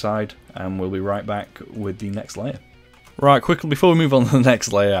onto this side, and we'll be right back with the next layer. Right, quickly before we move on to the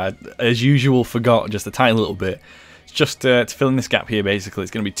next layer, I, as usual, forgot just a tiny little bit. It's just to fill in this gap here, basically.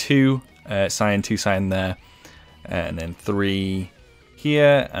 It's going to be 2 cyan, 2 cyan there, and then 3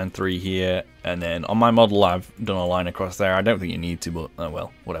 here, and 3 here, and then on my model I've done a line across there. I don't think you need to, but oh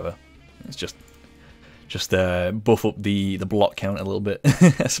well, whatever. It's just buff up the block count a little bit,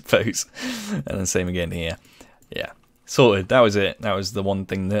 I suppose. And then same again here. Yeah, sorted. That was it. That was the one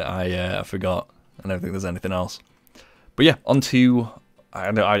thing that I forgot. I don't think there's anything else. But yeah, onto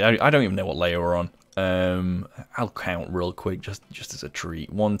I don't even know what layer we're on. I'll count real quick, just as a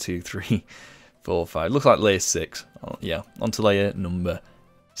treat. 1, 2, 3, 4, 5. Looks like layer 6. Oh, yeah, onto layer number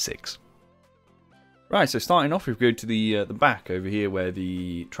 6. Right, so starting off, we go to the back over here where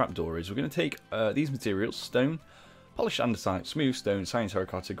the trapdoor is. We're going to take these materials: stone, polished andesite, smooth stone, cyan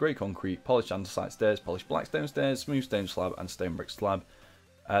terracotta, grey concrete, polished andesite stairs, polished black stone stairs, smooth stone slab, and stone brick slab.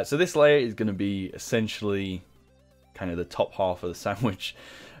 So this layer is going to be essentially kind of the top half of the sandwich,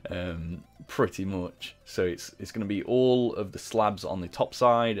 pretty much. So it's going to be all of the slabs on the top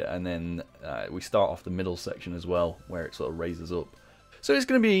side, and then we start off the middle section as well, where it sort of raises up. So it's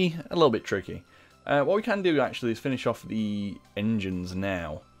going to be a little bit tricky. What we can do actually is finish off the engines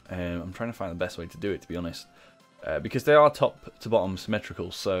now. I'm trying to find the best way to do it, to be honest, because they are top to bottom symmetrical,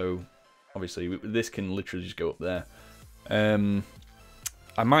 so obviously this can literally just go up there.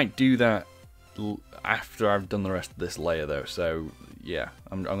 I might do that after I've done the rest of this layer though, so yeah,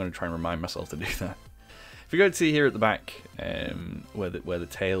 I'm going to try and remind myself to do that. If you go to see here at the back, where the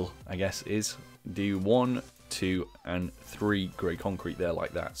tail, I guess, is, do 1, 2, and 3 grey concrete there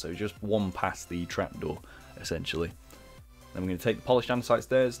like that, so just one past the trapdoor essentially. Then we're going to take the polished andesite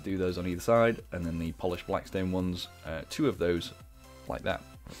stairs, do those on either side, and then the polished blackstone ones, 2 of those like that.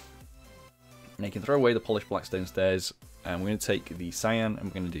 And you can throw away the polished blackstone stairs, and we're going to take the cyan and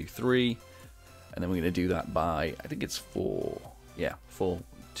we're going to do 3, and then we're going to do that by, I think it's 4, yeah, 4,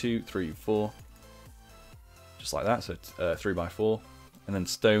 2, 3, 4, just like that, so it's 3 by 4, and then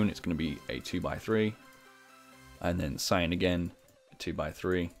stone, it's going to be a 2 by 3, and then cyan again, 2 by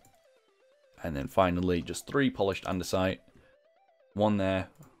 3, and then finally just 3 polished andesite, 1 there,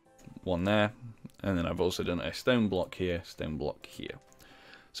 1 there, and then I've also done a stone block here, stone block here.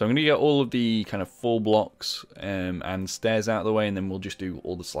 So I'm going to get all of the kind of 4 blocks and stairs out of the way, and then we'll just do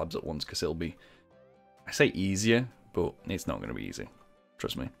all the slabs at once, because it'll be, I say easier, but it's not going to be easy,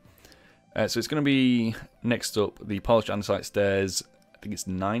 trust me. So it's going to be, next up, the polished andesite stairs. I think it's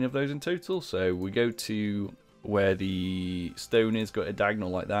 9 of those in total, so we go to where the stone is, got a diagonal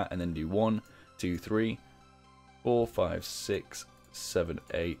like that, and then do 1, 2, 3, 4, 5, 6, 7,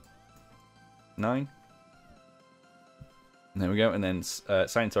 8, 9. And there we go, and then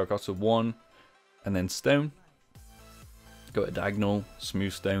cyan terracotta 1, and then stone. Got a diagonal,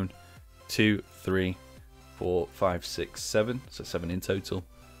 smooth stone, 2, 3, 4, 5, 6, 7, so 7 in total.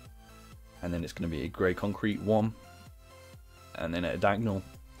 And then it's going to be a grey concrete 1, and then at a diagonal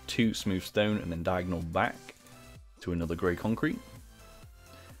 2 smooth stone, and then diagonal back to another grey concrete.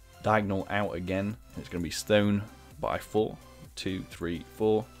 Diagonal out again, it's going to be stone by 4, 2, 3,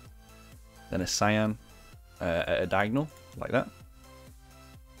 4. Then a cyan at a diagonal, like that.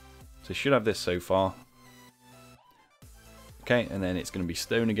 So you should have this so far. Okay, and then it's going to be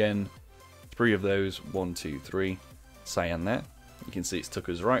stone again. 3 of those, 1, 2, 3. Cyan there. You can see it's took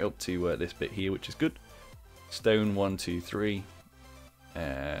us right up to this bit here, which is good. Stone, 1, 2, 3.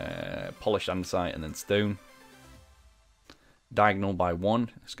 Polished andesite, and then stone. Diagonal by 1.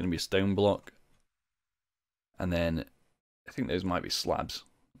 It's going to be a stone block. And then I think those might be slabs.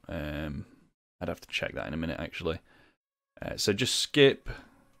 I'd have to check that in a minute, actually. So just skip.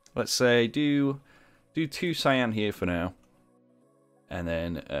 Let's say do 2 cyan here for now, and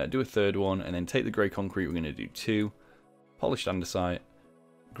then do a 3rd one, and then take the grey concrete. We're going to do 2 polished andesite,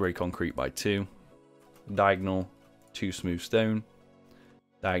 grey concrete by 2, diagonal 2 smooth stone,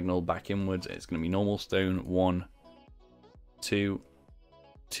 diagonal back inwards. It's going to be normal stone 1, 2,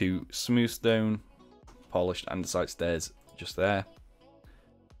 2 smooth stone, polished andesite stairs just there,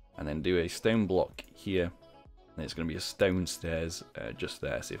 and then do a stone block here. And it's going to be a stone stairs just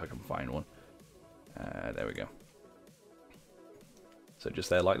there. See if I can find one. There we go. So just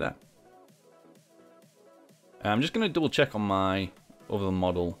there like that. I'm just going to double check on my other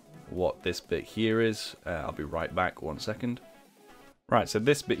model what this bit here is. I'll be right back, 1 second. Right, so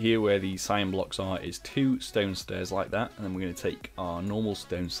this bit here where the cyan blocks are is 2 stone stairs like that. And then we're going to take our normal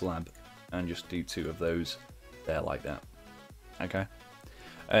stone slab and just do 2 of those there like that. Okay.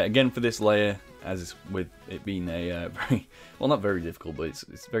 Again, for this layer, as with it being a very, well, not very difficult, but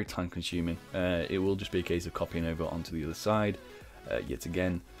it's very time consuming. It will just be a case of copying over onto the other side yet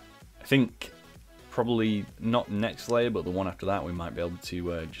again. I think probably not next layer, but the one after that we might be able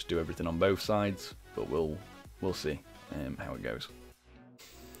to just do everything on both sides, but we'll see how it goes.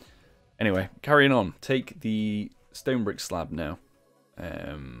 Anyway, carrying on. Take the stone brick slab now.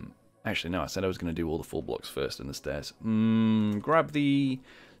 Actually, no, I said I was going to do all the full blocks first and the stairs. Grab the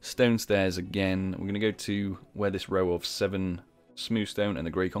stone stairs again. We're going to go to where this row of 7 smooth stone and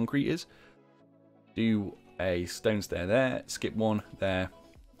the grey concrete is. Do a stone stair there, skip one, there,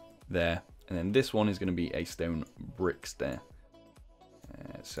 there, and then this one is going to be a stone brick stair.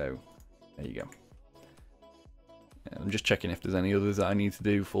 So, there you go. I'm just checking if there's any others that I need to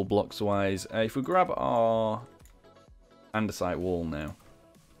do full blocks wise. If we grab our andesite wall now,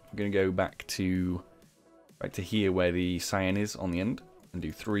 we're going to go back to here where the cyan is on the end and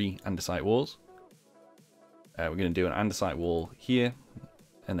do 3 andesite walls. We're going to do an andesite wall here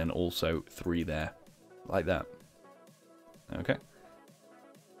and then also 3 there, like that. Okay.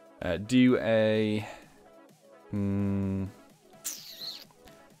 Do a...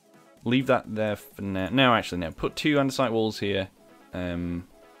 leave that there for now. No, actually, no. Put 2 andesite walls here, and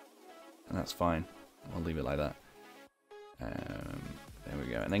that's fine. I'll leave it like that. There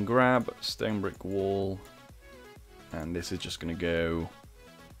we go. And then grab stone brick wall, and this is just going to go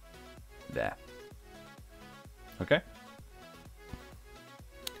there. Okay.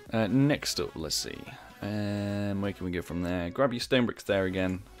 Next up, let's see. Where can we go from there? Grab your stone bricks there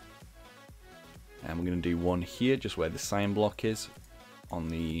again, and we're going to do one here, just where the cyan block is. On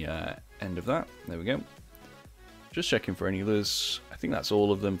the end of that. There we go. Just checking for any others. I think that's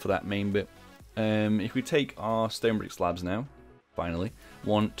all of them for that main bit. If we take our stone brick slabs now, finally.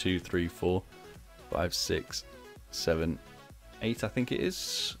 1, 2, 3, 4, 5, 6, 7, 8 I think it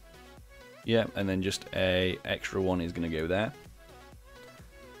is. Yeah, and then just a extra one is going to go there.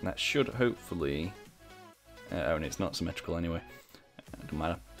 And that should hopefully... oh, and it's not symmetrical anyway. Doesn't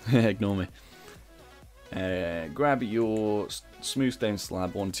matter. Ignore me. Grab your smooth stone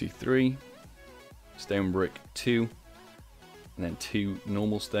slab 1, 2, 3, stone brick 2, and then 2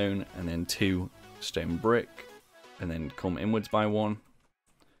 normal stone, and then 2 stone brick, and then come inwards by 1,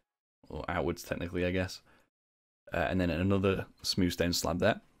 or outwards technically, I guess, and then another smooth stone slab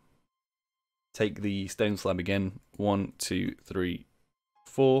there. Take the stone slab again, 1, 2, 3,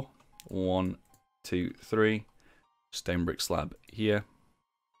 4, 1, 2, 3, stone brick slab here,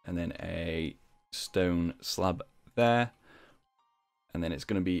 and then a stone slab there, and then it's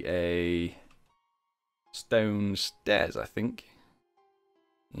going to be a stone stairs, I think.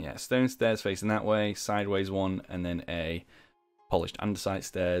 Yeah, stone stairs facing that way, sideways one, and then a polished andesite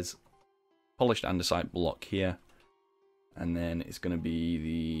stairs, polished andesite block here, and then it's going to be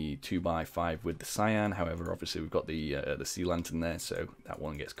the 2x5 with the cyan. However, obviously we've got the sea lantern there, so that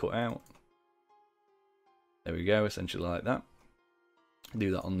one gets cut out. There we go, essentially like that.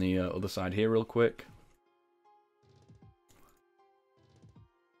 Do that on the other side here real quick.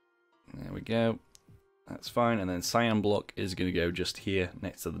 There we go. That's fine. And then cyan block is going to go just here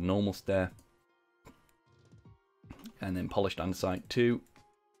next to the normal stair. And then polished andesite 2,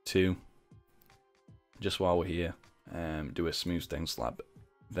 2. Just while we're here, do a smooth stone slab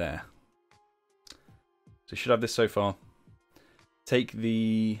there. So you should have this so far. Take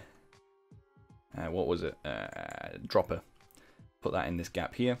the what was it? Dropper. Put that in this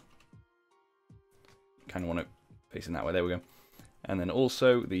gap here. Kind of want it facing that way. There we go. And then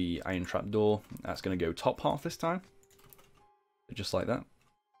also the iron trap door. That's going to go top half this time. Just like that.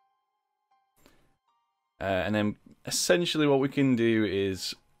 And then essentially what we can do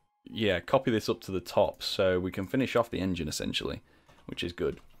is, yeah, copy this up to the top so we can finish off the engine essentially, which is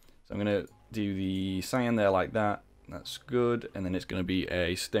good. So I'm going to do the cyan there like that. That's good. And then it's going to be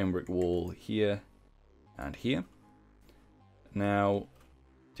a stone brick wall here and here. Now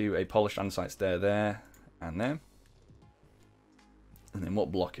do a polished andesite stair there and there. And then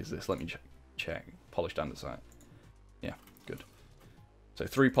what block is this? Let me check. Polished andesite. Yeah, good. So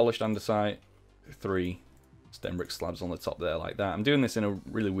 3 polished andesite, 3 stone brick slabs on the top there like that. I'm doing this in a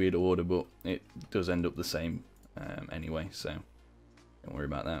really weird order, but it does end up the same anyway, so don't worry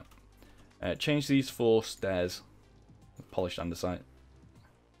about that. Change these 4 stairs, polished andesite,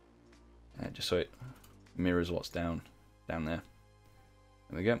 just so it mirrors what's down there.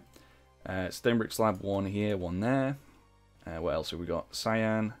 There we go. Stone brick slab 1 here, 1 there. What else have we got?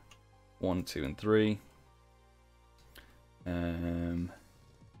 Cyan 1, 2, and 3. And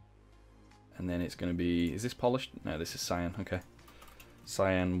then it's going to be, is this polished? No, this is cyan. Okay.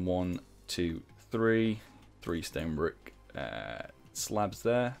 Cyan 1, 2, 3. 3 stone brick slabs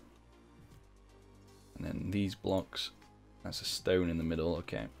there. And then these blocks, that's a stone in the middle,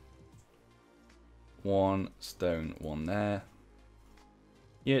 okay. One stone, one there.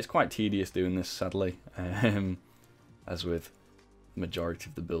 Yeah, it's quite tedious doing this, sadly, as with the majority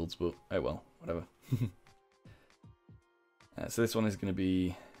of the builds, but oh well, whatever. So this one is going to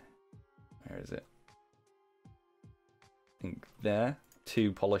be, where is it? I think there.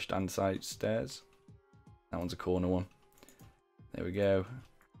 2 polished andesite stairs. That one's a corner one. There we go,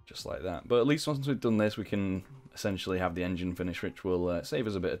 just like that. But at least once we've done this, we can essentially have the engine finished, which will save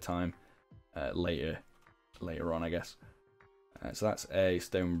us a bit of time later on, I guess. So that's a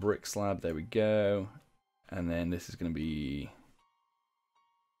stone brick slab. There we go. And then this is going to be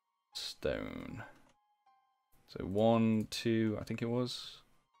stone. So 1, 2, I think it was.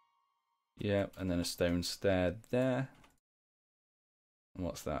 Yeah, and then a stone stair there. And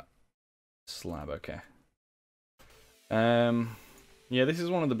what's that? Slab, okay. Yeah, this is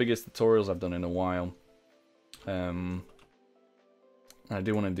one of the biggest tutorials I've done in a while. I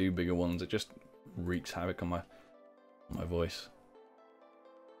do want to do bigger ones. It just wreaks havoc on my voice.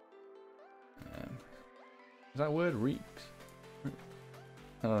 Is that a word? Reeks?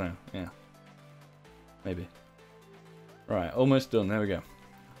 I don't know. Yeah. Maybe. Right, almost done. There we go.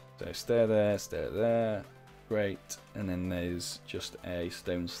 So stair there. Great. And then there's just a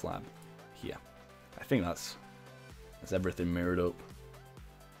stone slab here. I think that's everything mirrored up.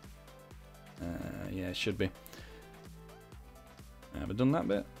 Yeah, it should be. Have I done that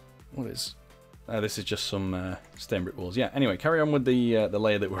bit? What is? This is just some stone brick walls. Yeah. Anyway, carry on with the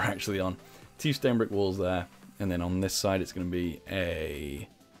layer that we're actually on. 2 stone brick walls there, and then on this side it's going to be a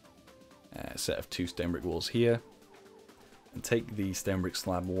set of 2 stone brick walls here. And take the stone brick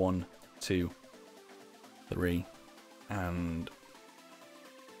slab 1, 2, 3, and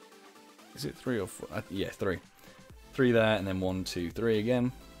is it 3 or 4? Yeah, 3. 3 there, and then 1, 2, 3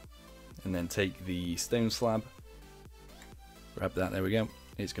 again. And then take the stone slab, grab that, there we go.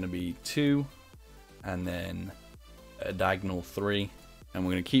 It's going to be 2, and then a diagonal 3. And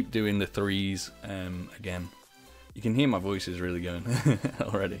we're going to keep doing the 3s again. You can hear my voice is really going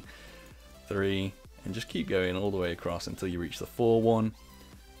already. 3, and just keep going all the way across until you reach the 4 one.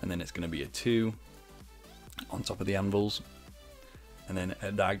 And then it's going to be a 2 on top of the anvils. And then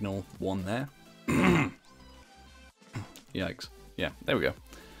a diagonal 1 there. Yikes. Yeah, there we go.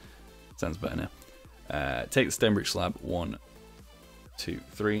 Sounds better now. Take the stone brick slab 1, 2,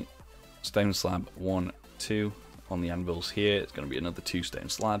 3. Stone slab 1, 2. On the anvils here, it's going to be another 2 stone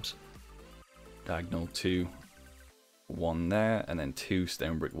slabs. Diagonal 2, 1 there, and then 2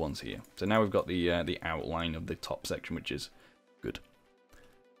 stone brick ones here. So now we've got the outline of the top section, which is good.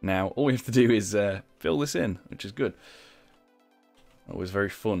 Now all we have to do is fill this in, which is good. Always very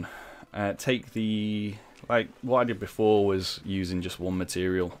fun. Take the, like what I did before was using just one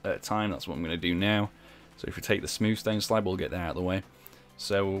material at a time. That's what I'm going to do now. So if we take the smooth stone slab, we'll get that out of the way.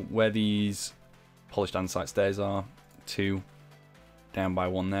 So where these polished andesite stairs are, 2 down by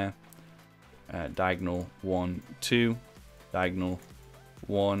 1 there. Diagonal 1, 2, diagonal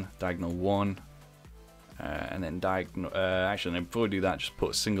 1, diagonal 1, and then diagonal. Actually, no, before we do that, just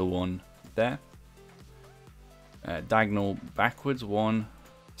put a single one there. Diagonal backwards 1,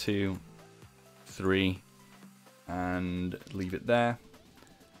 2, 3, and leave it there.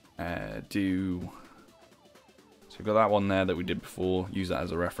 So we've got that one there that we did before. Use that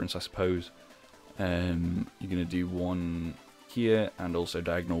as a reference, I suppose. You're going to do 1 here and also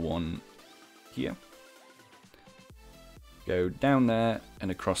diagonal 1 here. Go down there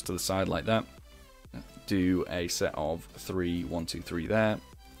and across to the side like that. Do a set of 3, 1, 2, 3 there,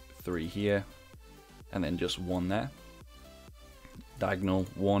 3 here, and then just 1 there. Diagonal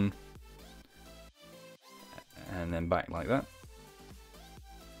 1, and then back like that.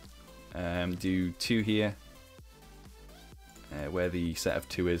 Do 2 here, where the set of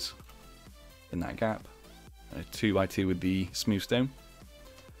 2 is. In that gap, 2 by 2 with the smooth stone.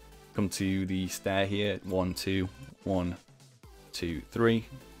 Come to the stair here, 1, 2, 1, 2, 3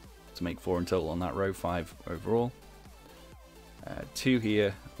 to make 4 in total on that row, 5 overall. 2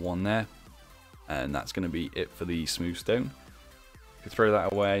 here, 1 there, and that's going to be it for the smooth stone. If you throw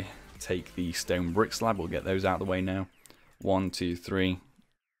that away, take the stone brick slab. We'll get those out of the way now. 1, 2, 3,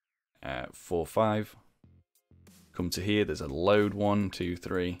 4, 5. Come to here, there's a load 1, 2,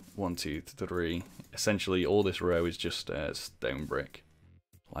 3, 1, 2, 3. Essentially, all this row is just stone brick,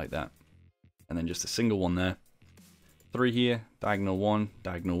 like that. And then just a single one there. 3 here, diagonal 1,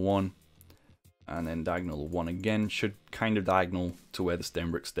 and then diagonal 1 again. Should kind of diagonal to where the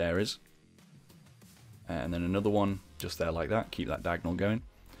stone brick stair is. And then another one just there like that. Keep that diagonal going.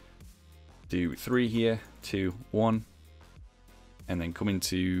 Do 3 here, 2, 1. And then come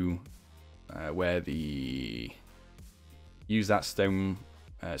into where the use that stone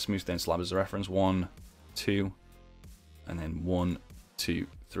smooth stone slab as a reference. 1, 2, and then 1, 2,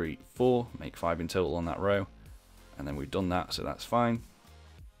 3, 4. Make 5 in total on that row, and then we've done that, so that's fine.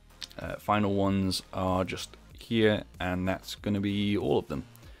 Final ones are just here, and that's going to be all of them.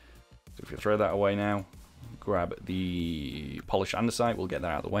 So if you throw that away now, grab the polished andesite, we'll get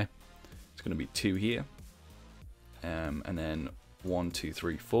that out of the way. It's going to be 2 here, and then 1, 2,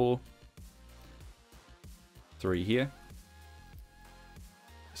 3, 4, 3 here.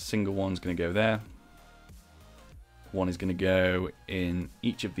 Single one's going to go there. One is going to go in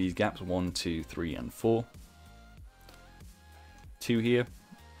each of these gaps, 1, 2, 3, and 4. 2 here,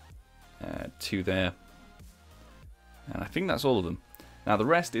 2 there, and I think that's all of them. Now the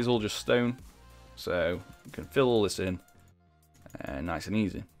rest is all just stone, so you can fill all this in, nice and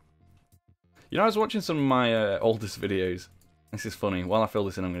easy. You know, I was watching some of my oldest videos. This is funny. While I fill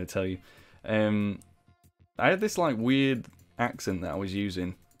this in, I'm going to tell you. I had this like weird accent that I was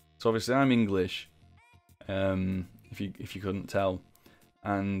using. So obviously I'm English, if you couldn't tell,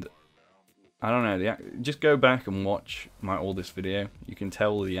 and I don't know. Just go back and watch my oldest video. You can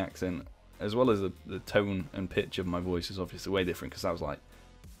tell the accent, as well as the tone and pitch of my voice is obviously way different, because that was like,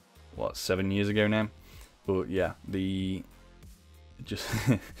 what, 7 years ago now. But yeah, the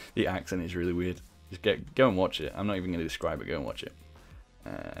accent is really weird. Just go and watch it. I'm not even going to describe it. Go and watch it.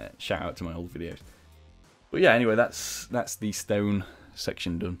 Shout out to my old videos. But yeah, anyway, that's the stone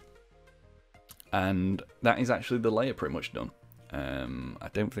section done, and that is actually the layer pretty much done. I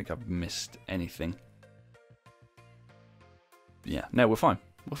don't think I've missed anything. Yeah, no, we're fine.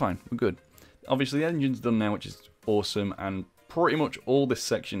 We're fine. We're good. Obviously, the engine's done now, which is awesome, and pretty much all this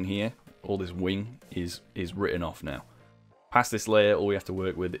section here, all this wing, is written off now. Past this layer, all we have to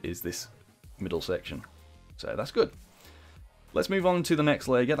work with is this middle section. So that's good. Let's move on to the next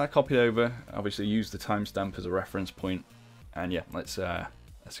layer. Get that copied over. Obviously, use the timestamp as a reference point, and yeah, let's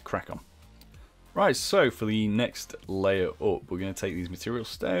crack on. Right, so for the next layer up, we're going to take these materials: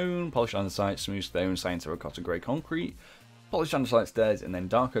 stone, polished andesite, smooth stone, cyan terracotta, grey concrete, polished andesite stairs, and then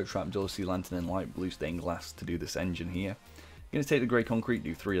dark oak trapdoor, sea lantern, and light blue stained glass to do this engine here. You're going to take the grey concrete,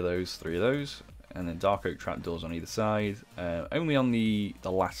 do 3 of those, and then dark oak trapdoors on either side. Only on the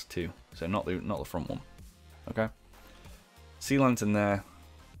last 2, so not the front one. Okay. Sea lantern there,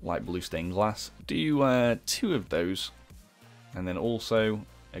 light blue stained glass. Do 2 of those, and then also,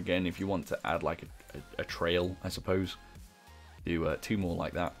 again, if you want to add like a trail, I suppose, do 2 more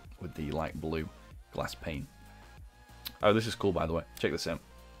like that with the light blue glass pane. Oh, this is cool, by the way. Check this out.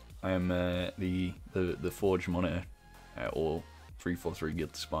 I am the Forge monitor, or 343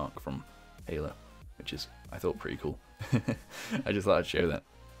 Guilty Spark from Halo, which is, I thought, pretty cool. I just thought I'd show that.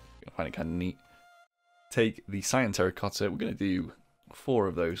 I find it kind of neat. Take the cyan terracotta. We're going to do 4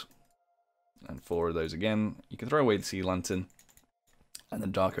 of those, and 4 of those again. You can throw away the sea lantern and the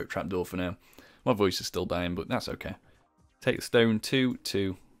dark oak trapdoor for now. My voice is still dying, but that's okay. Take the stone, 2,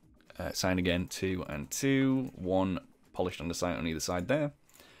 2, cyan again, 2 and 2, 1 polished andesite on either side there.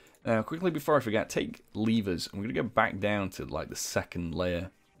 Now, quickly before I forget, take levers, and we're going to go back down to like the second layer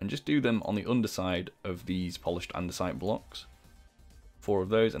and just do them on the underside of these polished andesite blocks. 4 of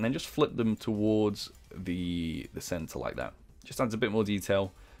those, and then just flip them towards the center like that. Just adds a bit more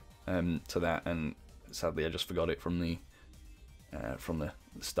detail to that, and sadly I just forgot it from the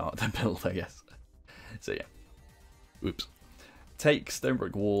start of the build, I guess. So yeah, whoops. Take stone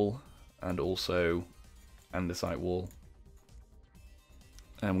brick wall and also andesite wall,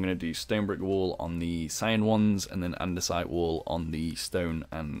 and we're going to do stone brick wall on the cyan ones, and then andesite wall on the stone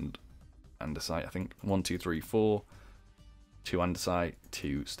and andesite. I think 1, 2, 3, 4. 2 andesite,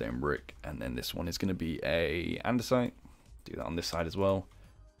 2 stone brick, and then this one is going to be a andesite. Do that on this side as well.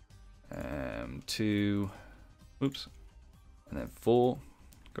 2, oops, and then 4.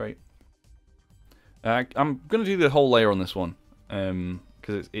 Great. I'm going to do the whole layer on this one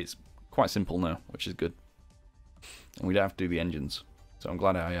because it's quite simple now, which is good, and we don't have to do the engines. So I'm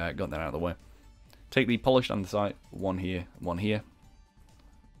glad I got that out of the way. Take the polished andesite, 1 here, 1 here,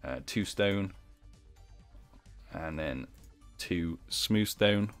 2 stone, and then 2 smooth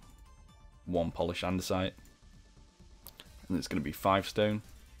stone, 1 polished andesite, and it's going to be 5 stone.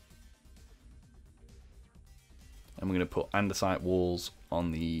 And we're going to put andesite walls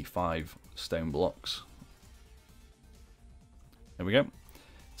on the 5 stone blocks. There we go.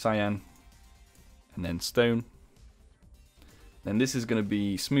 Cyan, and then stone. Then this is going to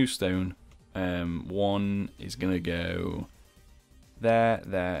be smooth stone. 1 is going to go there,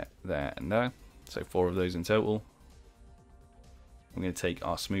 there, there, and there. So 4 of those in total. We're going to take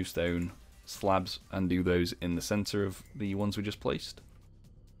our smooth stone slabs and do those in the center of the ones we just placed.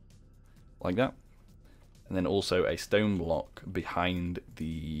 like that. And then also a stone block behind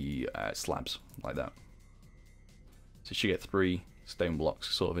the slabs, like that. So you should get 3 stone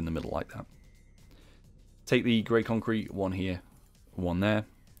blocks sort of in the middle like that. Take the grey concrete, 1 here, 1 there,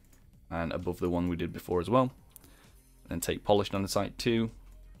 and above the one we did before as well. Then take polished andesite 2,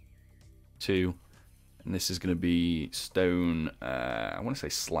 2, and this is going to be stone, I want to say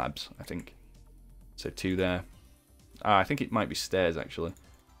slabs, I think. So 2 there. I think it might be stairs actually.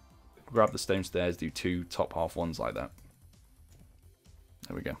 Grab the stone stairs, do 2 top half ones like that.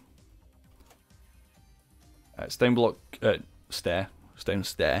 There we go. Stone block, stone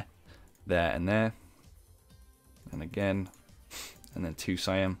stair, there and there. And again, and then 2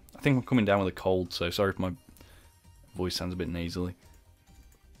 cyan. I think I'm coming down with a cold, so sorry if my voice sounds a bit nasally.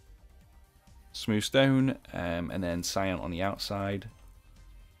 Smooth stone, and then cyan on the outside.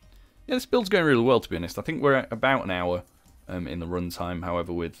 Yeah, this build's going really well, to be honest. I think we're at about an hour in the runtime.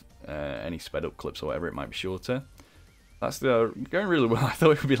 However, with any sped up clips or whatever, it might be shorter. That's going really well. I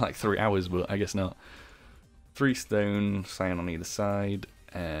thought it would be like 3 hours, but I guess not. 3 stone, cyan on either side,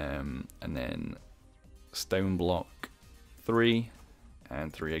 and then stone block 3,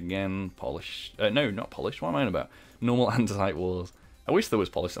 and 3 again. Polished. No, not polished. What am I on about? Normal andesite walls. I wish there was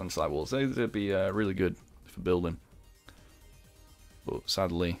polished andesite walls. They'd be really good for building. But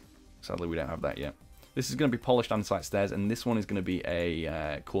sadly we don't have that yet. This is going to be polished andesite stairs, and this one is going to be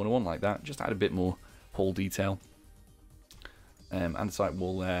a corner one like that. Just add a bit more hole detail. Andesite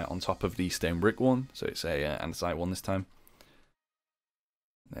wall there on top of the stone brick one, so it's a andesite one this time.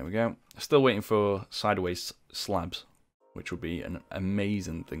 There we go. Still waiting for sideways slabs, which would be an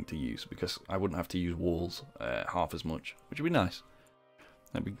amazing thing to use because I wouldn't have to use walls half as much, which would be nice.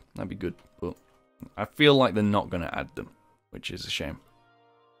 That'd be good, but I feel like they're not going to add them, which is a shame.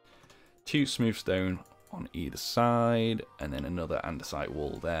 2 smooth stone on either side, and then another andesite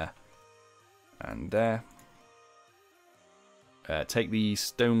wall there and there. Take the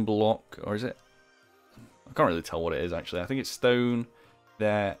stone block, or is it? I can't really tell what it is actually. I think it's stone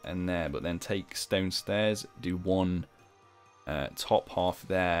there and there, but then take stone stairs, do 1 top half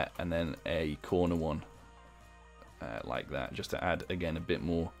there, and then a corner one like that, just to add again a bit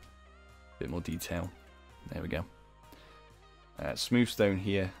more detail. There we go. Smooth stone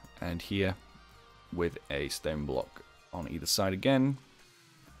here and here with a stone block on either side again.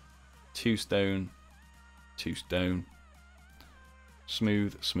 2 stone, 2 stone,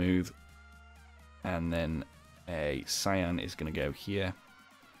 smooth, and then a cyan is going to go here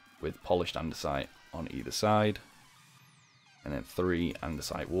with polished andesite on either side, and then 3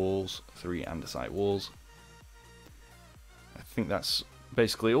 andesite walls, 3 andesite walls. I think that's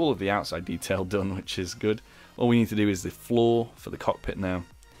basically all of the outside detail done, which is good. All we need to do is the floor for the cockpit now.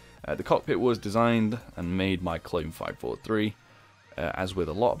 The cockpit was designed and made by Clone543, as with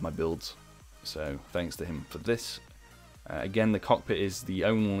a lot of my builds, so thanks to him for this. Again, the cockpit is the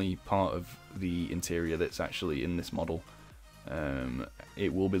only part of the interior that's actually in this model.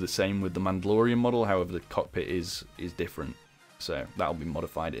 It will be the same with the Mandalorian model, however the cockpit is different, so that'll be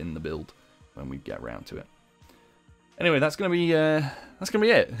modified in the build when we get around to it. Anyway, that's gonna be it.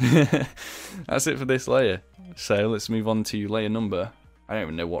 That's it for this layer. So let's move on to layer number. I don't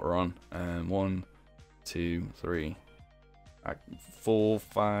even know what we're on. 1, 2, 3, 4,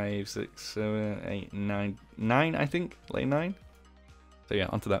 5, 6, 7, 8, 9, 9. I think layer 9. So yeah,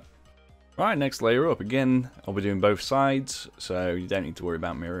 onto that. Right, next layer up. Again, I'll be doing both sides, so you don't need to worry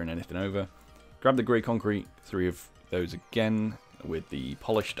about mirroring anything over. Grab the grey concrete, 3 of those again, with the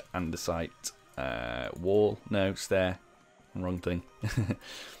polished andesite wall. No, stair. Wrong thing.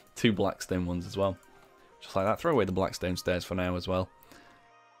 2 black stone ones as well. Just like that. Throw away the black stone stairs for now as well.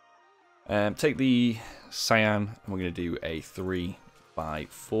 Take the cyan, and we're going to do a 3 by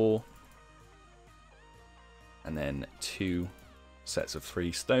 4. And then 2 sets of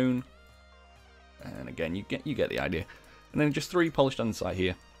 3 stone. And again, you get the idea. And then just 3 polished andesite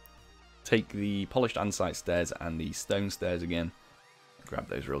here. Take the polished andesite stairs and the stone stairs again. Grab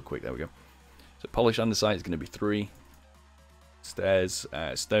those real quick. There we go. So polished andesite is going to be 3 stairs,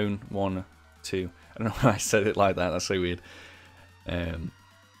 stone 1, 2. I don't know why I said it like that. That's so weird. I'm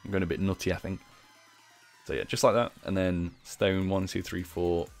going a bit nutty, I think. So yeah, just like that. And then stone 1, 2, 3,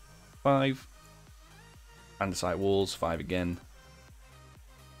 4, 5. Andesite walls 5 again.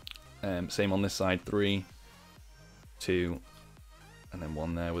 Same on this side, 3, 2, and then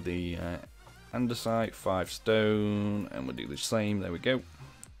 1 there with the andesite, 5 stone, and we'll do the same. There we go.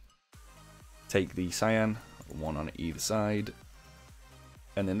 Take the cyan, 1 on either side,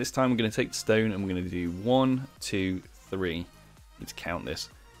 and then this time we're going to take the stone and we're going to do 1, 2, 3. Need to count this.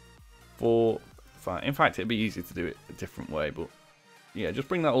 4, 5. In fact, it'd be easy to do it a different way, but yeah, just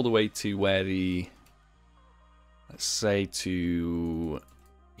bring that all the way to where the, let's say to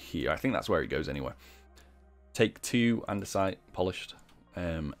here. I think that's where it goes anyway. Take 2 andesite polished,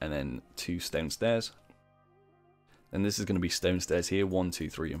 and then 2 stone stairs. And this is going to be stone stairs here, 1, 2,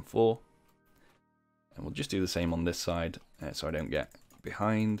 3, and 4. And we'll just do the same on this side, so I don't get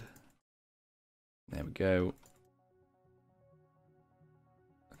behind. There we go.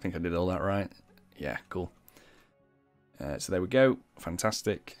 I think I did all that right. Yeah, cool. So there we go,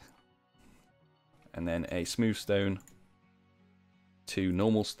 fantastic. And then a smooth stone, 2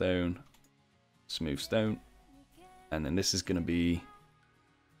 normal stone, smooth stone. And then this is going to be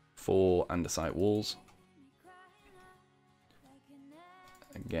 4 andesite walls.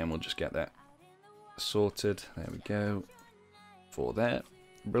 Again, we'll just get that sorted. There we go. 4 there.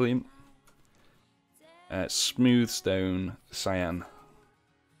 Brilliant. Smooth stone, cyan.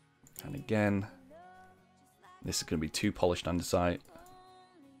 And again, this is going to be 2 polished andesite,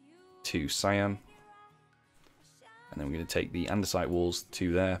 2 cyan. And then we're going to take the andesite walls,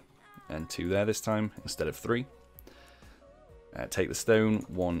 2 there, and 2 there this time, instead of 3. Take the stone,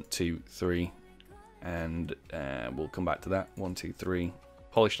 1, 2, 3, and we'll come back to that. 1, 2, 3.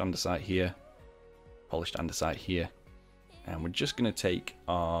 Polished andesite here, polished andesite here. And we're just going to take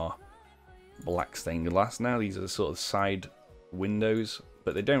our black stained glass now. These are the sort of side windows,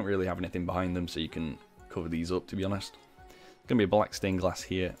 but they don't really have anything behind them, so you can cover these up, to be honest. It's going to be a black stained glass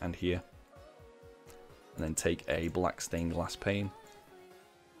here and here. And then take a black stained glass pane.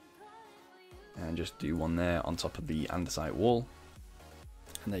 And just do one there on top of the andesite wall.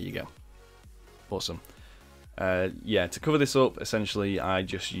 And there you go. Awesome. Yeah, to cover this up, essentially, I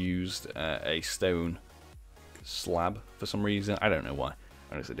just used a stone slab for some reason. I don't know why.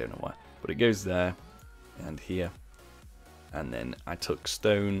 I honestly don't know why. But it goes there and here. And then I took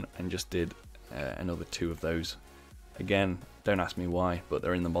stone and just did another 2 of those. Again, don't ask me why, but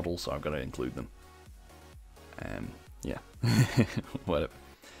they're in the model, so I've got to include them. Yeah, whatever.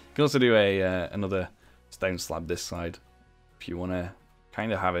 You can also do another stone slab this side if you want to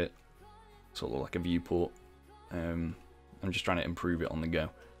kind of have it sort of like a viewport. I'm just trying to improve it on the go.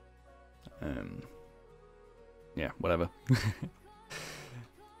 Yeah, whatever.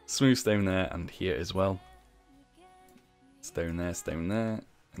 Smooth stone there and here as well. Stone there,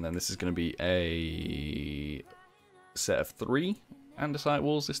 and then this is going to be a set of 3 andesite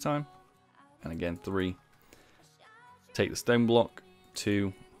walls this time, and again 3. Take the stone block,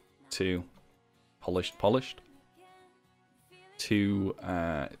 2, 2, polished. 2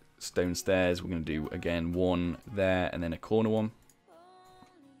 stone stairs. We're going to do again 1 there and then a corner one,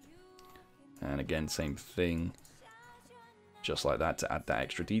 and again same thing, just like that to add that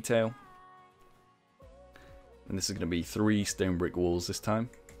extra detail. And this is going to be 3 stone brick walls this time.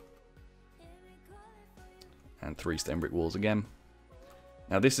 And 3 stone brick walls again.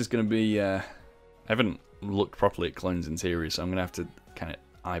 Now this is going to be... I haven't looked properly at Clone's interior, so I'm going to have to kind of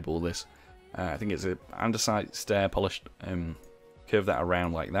eyeball this. I think it's an andesite stair polished. Curve that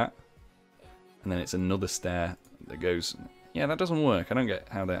around like that. And then it's another stair that goes... Yeah, that doesn't work. I don't get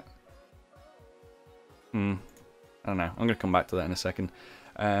how that... I don't know. I'm going to come back to that in a second.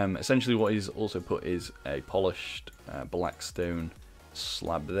 Essentially what he's also put is a polished black stone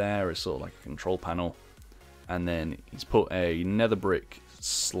slab there as sort of like a control panel, and then he's put a nether brick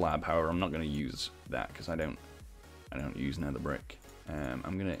slab. However, I'm not going to use that because I don't use nether brick.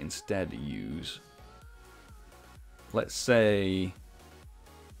 I'm going to instead use, let's say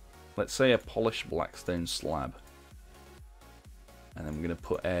a polished black stone slab, and then we're going to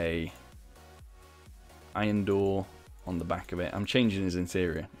put a iron door on the back of it. I'm changing his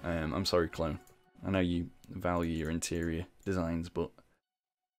interior. I'm sorry, Clone. I know you value your interior designs, but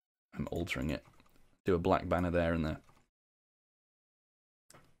I'm altering it. Do a black banner there and there.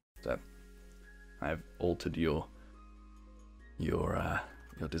 So I've altered your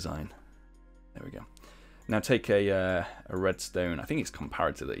design. There we go. Now take a redstone. I think it's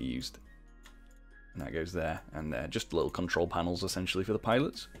comparator that he used. And that goes there, and just little control panels essentially for the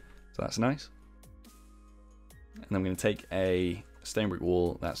pilots. So that's nice. And I'm going to take a stone brick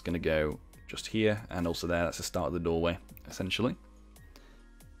wall that's going to go just here and also there. That's the start of the doorway, essentially.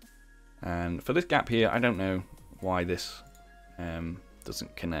 And for this gap here, I don't know why this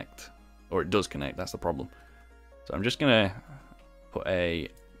doesn't connect. Or it does connect, that's the problem. So I'm just going to put a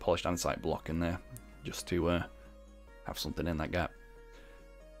polished andesite block in there just to have something in that gap.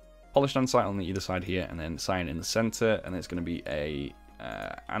 Polished andesite on the either side here, and then cyan in the center, and it's going to be a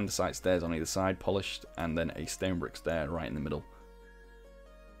andesite stairs on either side, polished, and then a stone brick stair right in the middle.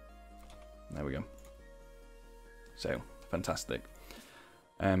 There we go. So, fantastic.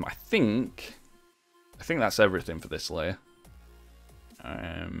 I think that's everything for this layer.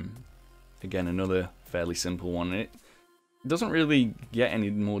 Again, another fairly simple one. It doesn't really get any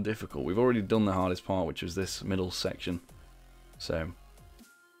more difficult. We've already done the hardest part, which was this middle section. So,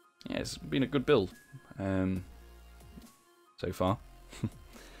 yeah, it's been a good build so far.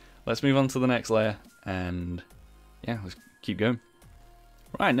 Let's move on to the next layer, and yeah, let's keep going.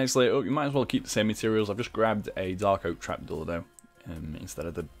 Right, next layer up, you might as well keep the same materials. I've just grabbed a dark oak trapdoor though, instead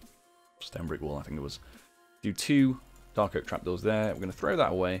of the stone brick wall, I think it was. Do 2 dark oak trapdoors there. We're going to throw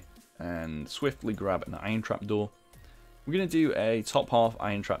that away and swiftly grab an iron trapdoor. We're going to do a top half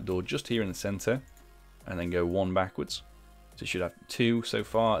iron trapdoor just here in the center, and then go 1 backwards. So you should have 2 so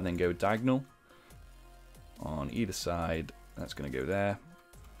far, and then go diagonal on either side. That's going to go there.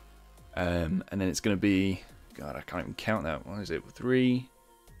 And then it's going to be, God, I can't even count that. What is it? 3,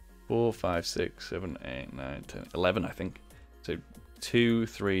 4, 5, 6, 7, 8, 9, 10, 11, I think. So 2,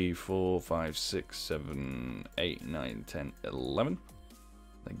 3, 4, 5, 6, 7, 8, 9, 10, 11.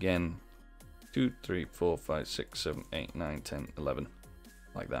 Again, 2, 3, 4, 5, 6, 7, 8, 9, 10, 11.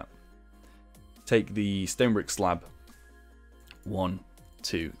 Like that. Take the stone brick slab. 1,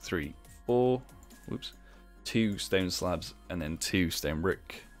 2, 3, 4. Whoops. 2 stone slabs, and then 2 stone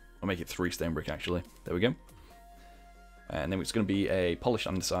brick. I'll make it 3 stone brick actually. There we go. And then it's going to be a polished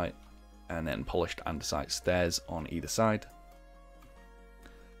andesite, and then polished andesite stairs on either side.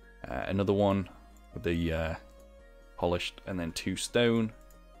 Another one with the polished, and then 2 stone,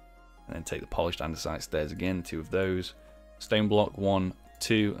 and then take the polished andesite stairs again, 2 of those. Stone block 1,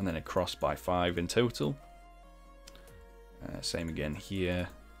 2, and then a cross by 5 in total. Same again here,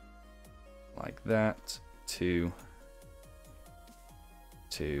 like that. 2,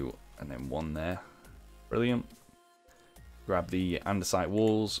 2, and then 1 there. Brilliant. Grab the andesite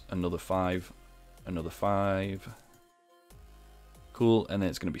walls, another 5, another 5. Cool, and then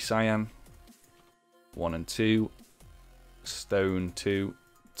it's going to be cyan. 1 and 2. Stone 2,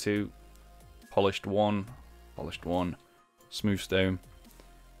 2. Polished 1, polished 1. Smooth stone.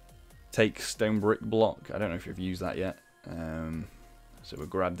 Take stone brick block. I don't know if you've used that yet. So we'll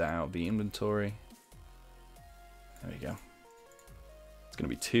grab that out of the inventory. There we go. It's going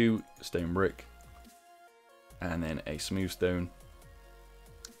to be 2 stone brick, and then a smooth stone,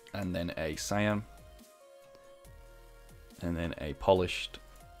 and then a cyan, and then a polished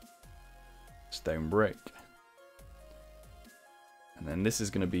stone brick. And then this is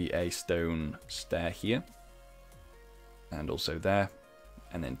going to be a stone stair here, and also there,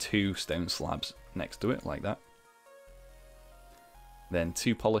 and then 2 stone slabs next to it, like that. Then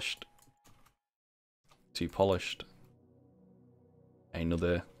 2 polished, 2 polished,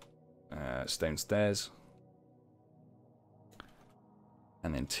 another stone stairs,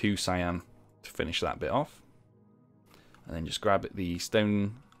 and then 2 cyan to finish that bit off. And then just grab the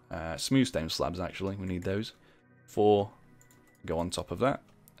stone, smooth stone slabs actually, we need those. 4 go on top of that,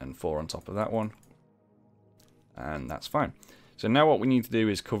 and 4 on top of that one. And that's fine. So now what we need to do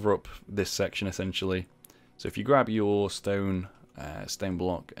is cover up this section essentially. So if you grab your stone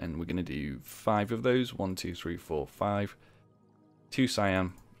block, and we're going to do 5 of those. 1, 2, 3, 4, 5. 2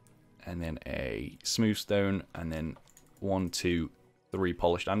 cyan, and then a smooth stone, and then 1, 2, 3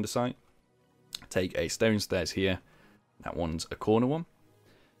 polished andesite. Take a stone stairs here. That one's a corner one.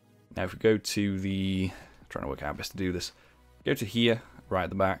 Now if we go to the, trying to work out how best to do this. Go to here, right at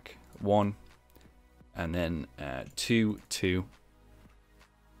the back. 1, and then 2, 2.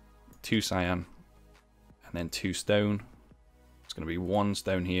 2 cyan, and then 2 stone. It's going to be 1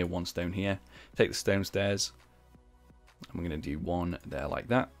 stone here, 1 stone here. Take the stone stairs, and we're going to do 1 there like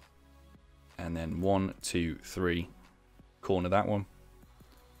that, and then 1, 2, 3, corner that one,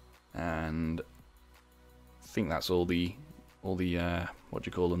 and I think that's all the what do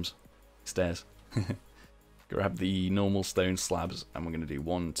you call them, stairs. Grab the normal stone slabs, and we're going to do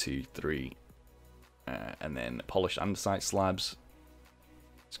 1, 2, 3, and then polished andesite slabs.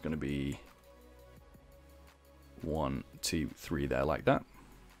 It's going to be 1, 2, 3 there like that.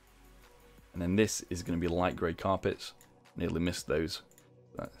 And then this is going to be light grey carpets. Nearly missed those.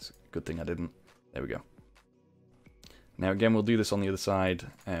 That's a good thing I didn't. There we go. Now again, we'll do this on the other side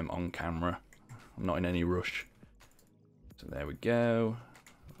on camera. I'm not in any rush. So there we go.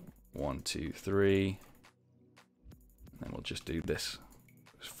 1, 2, 3. And then we'll just do this.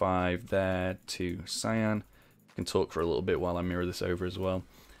 5 there, 2 cyan. I can talk for a little bit while I mirror this over as well.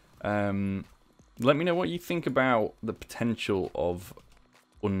 Let me know what you think about the potential of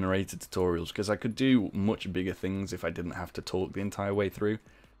unnarrated tutorials, because I could do much bigger things if I didn't have to talk the entire way through.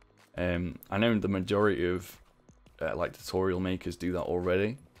 I know the majority of like tutorial makers do that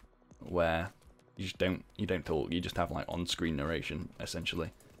already, where you just don't talk, you just have like on-screen narration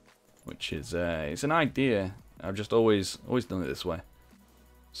essentially, which is it's an idea. I've just always done it this way.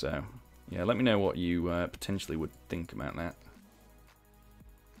 So, yeah, let me know what you potentially would think about that.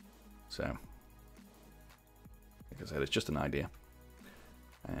 So, like I said, it's just an idea.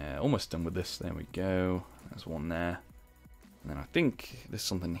 Almost done with this. There we go. There's one there. And then I think there's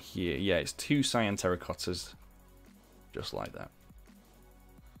something here. Yeah, it's 2 cyan terracottas. Just like that.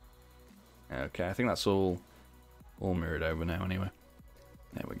 Okay, I think that's all mirrored over now anyway.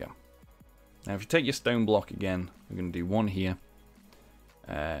 There we go. Now if you take your stone block again, we're going to do one here.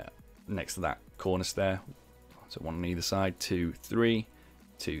 Next to that corner stair. So one on either side. 2, 3.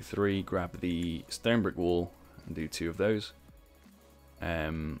 2, 3. Grab the stone brick wall and do 2 of those.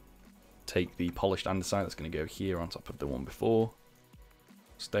 Take the polished andesite that's going to go here on top of the one before.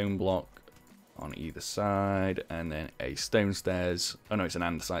 Stone block on either side, and then a stone stairs. Oh no, it's an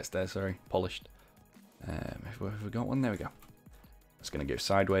andesite stair, sorry, polished. Have we got one? There we go. It's going to go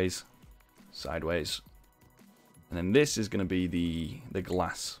sideways, sideways. And then this is going to be the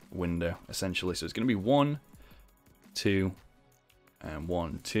glass window, essentially. So it's going to be 1, 2, and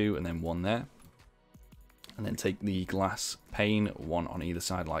 1, 2, and then 1 there. And then take the glass pane, 1 on either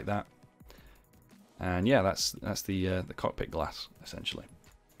side like that. And yeah, that's the cockpit glass, essentially.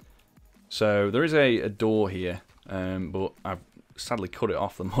 So there is a door here, but I've sadly cut it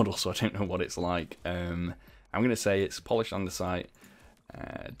off the model, so I don't know what it's like. I'm going to say it's polished andesite,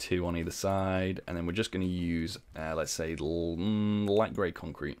 2 on either side, and then we're just going to use, let's say, light grey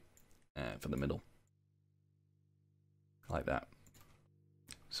concrete for the middle. Like that.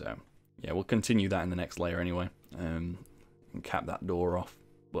 So, yeah, we'll continue that in the next layer anyway, and cap that door off.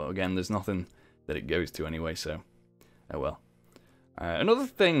 But again, there's nothing that it goes to anyway, so, oh well. Another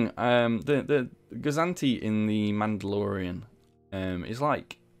thing, the Gozanti in the Mandalorian is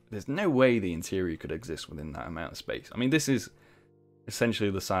like, there's no way the interior could exist within that amount of space. I mean, this is essentially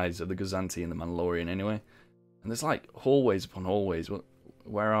the size of the Gozanti in the Mandalorian anyway. And there's like hallways upon hallways.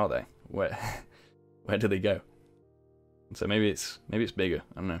 Where are they? Where do they go? And so maybe it's bigger.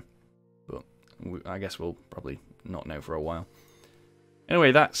 I don't know. But I guess we'll probably not know for a while.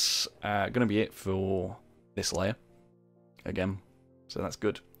 Anyway, that's going to be it for this layer. Again. So that's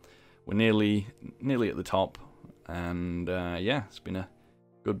good. We're nearly at the top, and yeah, it's been a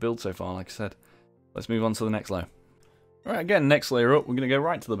good build so far, like I said. Let's move on to the next layer. Alright, again, next layer up, we're going to go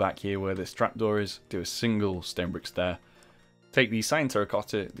right to the back here where this trapdoor is, do a single stone brick stair, take the cyan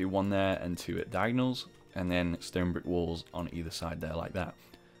terracotta, do 1 there and 2 at diagonals, and then stone brick walls on either side there like that.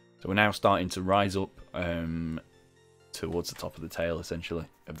 So we're now starting to rise up towards the top of the tail, essentially,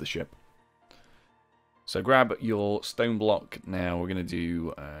 of the ship. So grab your stone block now. We're going to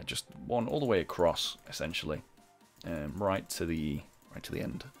do just 1 all the way across, essentially, right to the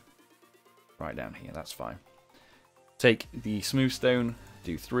end, right down here. That's fine. Take the smooth stone,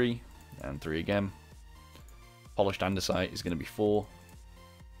 do 3 and 3 again. Polished andesite is going to be 4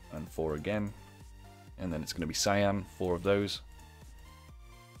 and 4 again, and then it's going to be cyan, 4 of those.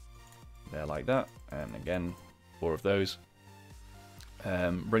 There like that, and again 4 of those.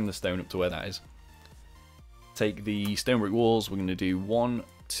 Bring the stone up to where that is. Take the stone brick walls, we're going to do 1,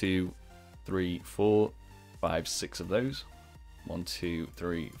 2, 3, 4, 5, 6 of those. 1, 2,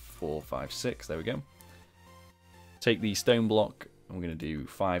 3, 4, 5, 6, there we go. Take the stone block, and we're going to do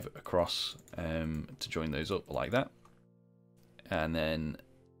 5 across to join those up like that. And then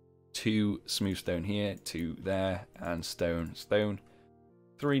 2 smooth stone here, 2 there, and stone, stone.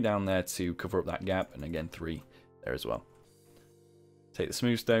 3 down there to cover up that gap, and again 3 there as well. Take the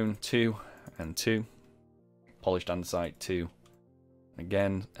smooth stone, 2 and 2. Polished andesite 2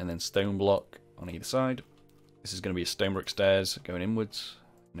 again, and then stone block on either side. This is going to be a stone brick stairs going inwards,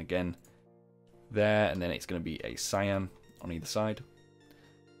 and again there, and then it's going to be a cyan on either side.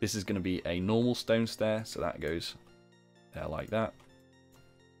 This is going to be a normal stone stair, so that goes there like that.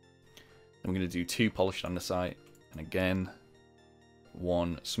 And we're going to do 2 polished andesite, and again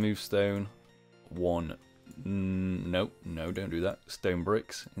 1 smooth stone, 1 no, don't do that, stone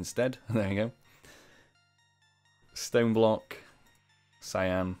bricks instead. There you go. Stone block,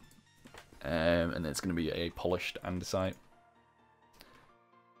 cyan, and then it's going to be a polished andesite,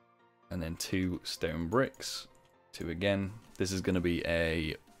 and then 2 stone bricks, 2 again. This is going to be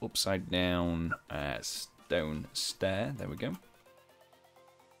a upside down stone stair, there we go,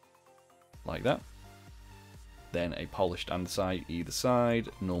 like that. Then a polished andesite either side,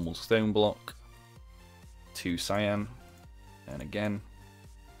 normal stone block, 2 cyan, and again,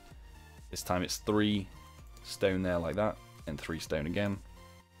 this time it's 3 stone there like that, and 3 stone again.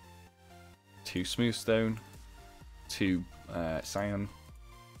 2 smooth stone, 2 cyan,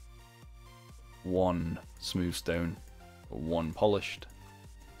 1 smooth stone, 1 polished,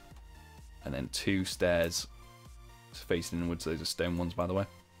 and then 2 stairs facing inwards. Those are stone ones, by the way.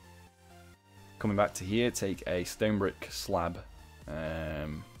 Coming back to here, take a stone brick slab. There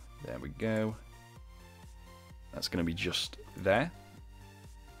we go. That's going to be just there.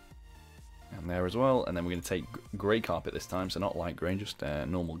 And there as well. And then we're going to take grey carpet this time, so not light grey, just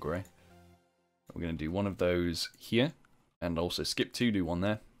normal grey. We're going to do one of those here. And also skip 2, do one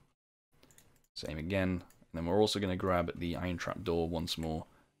there. Same again. And then we're also going to grab the iron trap door once more.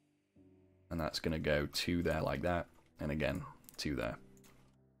 And that's going to go 2 there like that. And again, 2 there.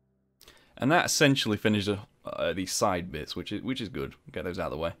 And that essentially finishes these side bits, which is good. Get those out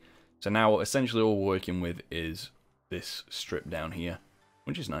of the way. So now essentially all we're working with is this strip down here,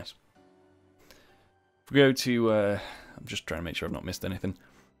 which is nice. If we go to, I'm just trying to make sure I've not missed anything.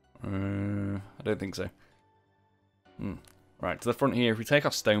 I don't think so. Right, to the front here, if we take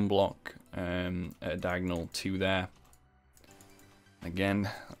our stone block, a diagonal 2 there. Again,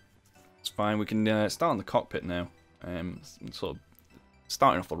 it's fine. We can start on the cockpit now. Sort of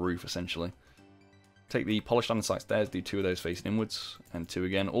starting off the roof, essentially. Take the polished andesite stairs, do 2 of those facing inwards, and 2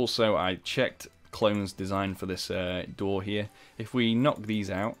 again. Also, I checked Clone's design for this door here. If we knock these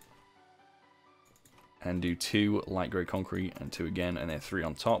out, and do 2 light grey concrete, and 2 again, and then 3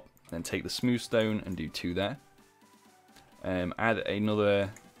 on top, then take the smooth stone and do 2 there. Add another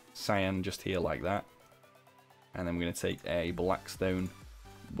cyan just here like that. And then we're going to take a black stone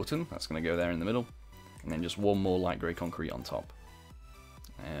button, that's going to go there in the middle. And then just 1 more light grey concrete on top.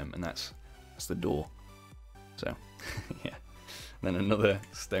 And that's the door. So, yeah. And then another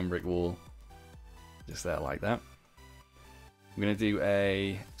stone brick wall just there like that. We're going to do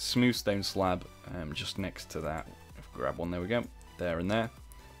a smooth stone slab just next to that. If we grab one, there we go. There and there.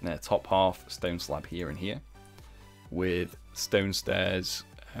 And then top half stone slab here and here. With stone stairs,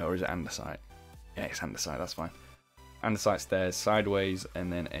 or is it andesite? Yeah, it's andesite, that's fine. Andesite stairs sideways,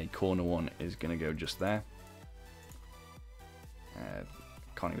 and then a corner one is going to go just there.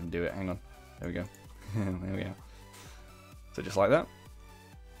 Can't even do it, hang on. There we go. There we go. So just like that.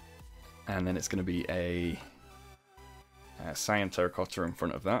 And then it's going to be a cyan terracotta in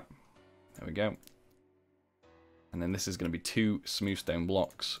front of that. There we go. And then this is going to be 2 smooth stone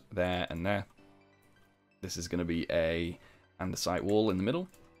blocks there and there. This is going to be a andesite wall in the middle.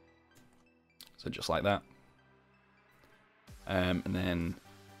 So just like that. And then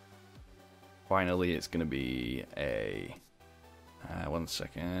finally it's going to be a 1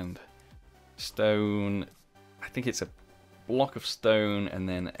 second, stone. I think it's a block of stone and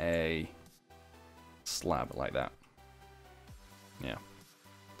then a slab like that. Yeah.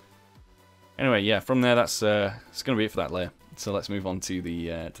 Anyway, yeah, from there that's it's going to be it for that layer. So let's move on to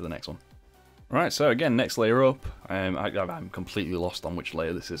the next one. Right, so again, next layer up. I'm completely lost on which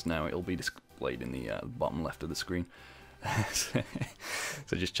layer this is now. It'll be displayed in the bottom left of the screen.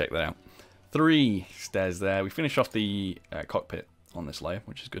 So just check that out. 3 stairs there. We finish off the cockpit on this layer,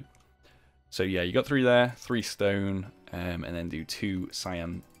 which is good. So yeah, you got 3 there, 3 stone, and then do 2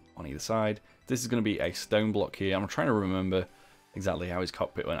 cyan on either side. This is going to be a stone block here. I'm trying to remember exactly how his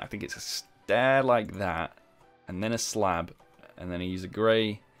cockpit went. I think it's a stair like that, and then a slab, and then he used a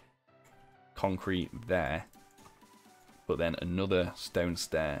grey concrete there, but then another stone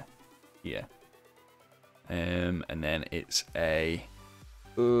stair here. And then it's a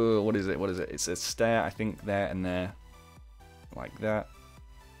what is it? It's a stair, I think, there and there, like that,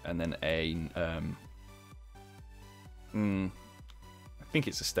 and then a I think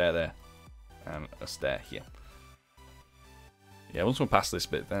it's a stair there, and a stair here. Yeah, once we're past this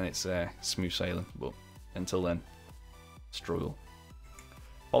bit, then it's smooth sailing. But until then, struggle.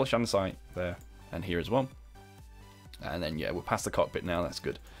 Polish andesite there and here as well. And then yeah, we're past the cockpit now. That's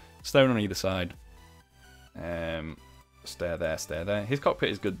good. Stone on either side. Stair there, stair there. His cockpit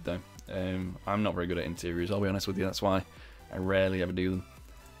is good though. I'm not very good at interiors, I'll be honest with you. That's why I rarely ever do them.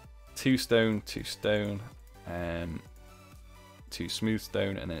 2 stone, 2 stone, 2 smooth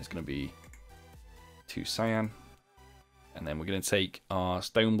stone, and then it's going to be 2 cyan. And then we're going to take our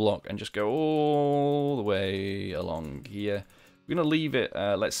stone block and just go all the way along here. We're going to leave it,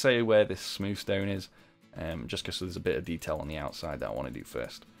 let's say, where this smooth stone is, just because there's a bit of detail on the outside that I want to do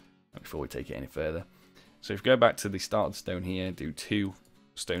first, before we take it any further. So if we go back to the start of the stone here, do 2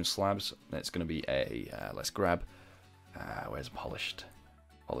 stone slabs, then it's going to be a, let's grab, where's polished?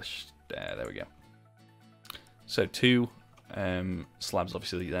 Polished, there we go. So 2 slabs,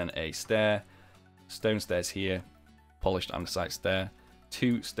 obviously, then a stair, stone stairs here, polished andesite stair,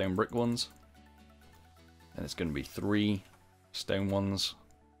 2 stone brick ones, and it's going to be 3 stone ones,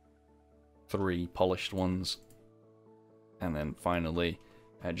 3 polished ones, and then finally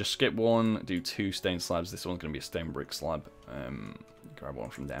just skip 1, do 2 stone slabs. This one's going to be a stone brick slab. Grab one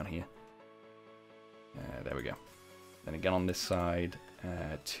from down here. There we go. Then again on this side,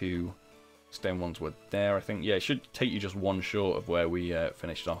 2 Stone ones were there, I think. Yeah, it should take you just one short of where we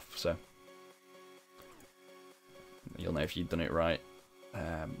finished off, so you'll know if you've done it right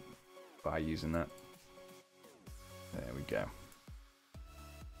by using that. There we go.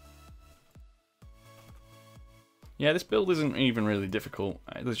 Yeah, this build isn't even really difficult.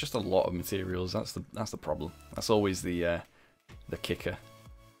 There's just a lot of materials. That's the problem. That's always the kicker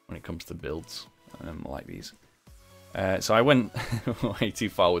when it comes to builds like these. So I went way too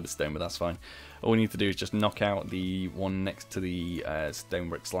far with the stone, but that's fine. All we need to do is just knock out the one next to the stone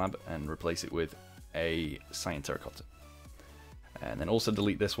brick slab and replace it with a cyan terracotta. And then also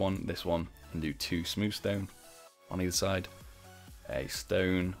delete this one, and do 2 smooth stone on either side. A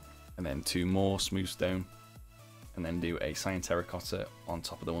stone, and then 2 more smooth stone. And then do a cyan terracotta on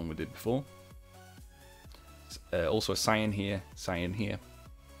top of the one we did before. Also a cyan here,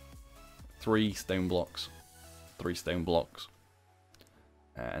 3 stone blocks, 3 stone blocks,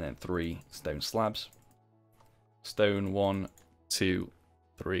 and then 3 stone slabs. Stone 1, 2,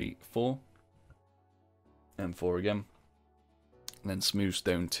 3, 4, and 4 again. And then smooth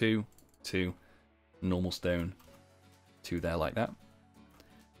stone 2, 2, normal stone 2 there like that.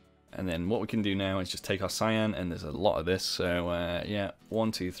 And then what we can do now is just take our cyan, and there's a lot of this, so yeah,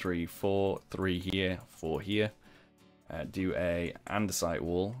 1, 2, 3, 4, 3 here, 4 here. Do a andesite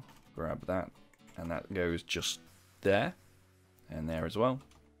wall, grab that, and that goes just there, and there as well.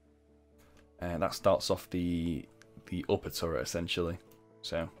 And that starts off the upper turret essentially,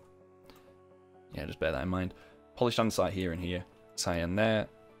 so yeah, just bear that in mind. Polished andesite here and here, cyan there,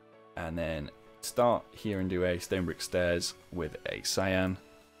 and then start here and do a stone brick stairs with a cyan.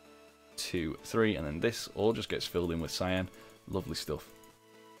 2, 3, and then this all just gets filled in with cyan. Lovely stuff.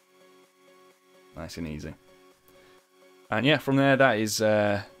 Nice and easy. And yeah, from there that is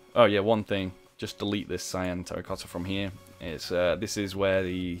oh yeah, one thing, just delete this cyan terracotta from here. It's this is where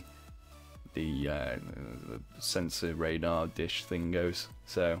the sensor radar dish thing goes,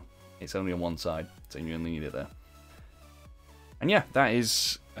 so it's only on one side, so you only need it there. And yeah, that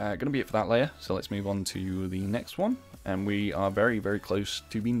is going to be it for that layer, so let's move on to the next one, and we are very, very close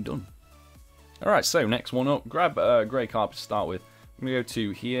to being done. Alright, so next one up, grab a grey carpet to start with. I'm going to go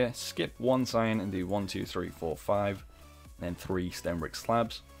to here, skip 1 cyan and do 1, 2, 3, 4, 5, and then 3 stone brick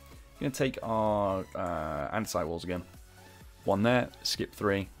slabs. I'm going to take our andesite walls again. 1 there, skip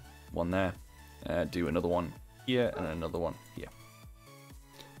 3, 1 there, do another one here, and another one here.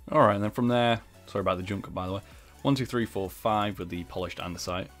 Alright, and then from there, sorry about the junk by the way, 1, 2, 3, 4, 5 with the polished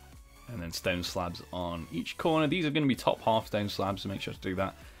andesite, and then stone slabs on each corner. These are going to be top half stone slabs, so make sure to do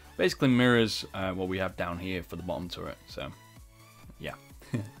that. Basically mirrors what we have down here for the bottom turret, so yeah.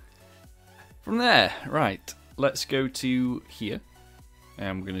 From there, right, let's go to here,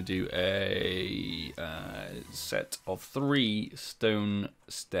 and we're going to do a set of 3 stone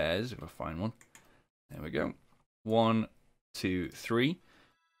stairs, if I find one. There we go. 1, 2, 3.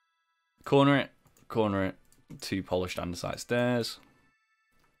 Corner it, 2 polished andesite stairs,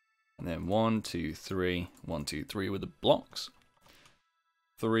 and then 1, 2, 3, 1, 2, 3 with the blocks.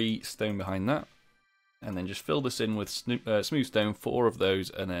 3 stone behind that, and then just fill this in with smooth stone, 4 of those,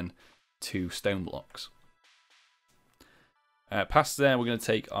 and then 2 stone blocks. Past there, we're going to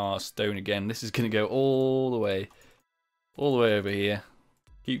take our stone again. This is going to go all the way over here.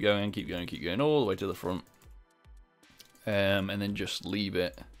 Keep going, all the way to the front, and then just leave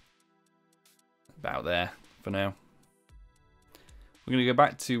it about there for now. We're going to go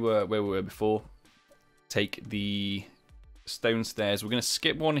back to where we were before. Take the stone stairs. We're going to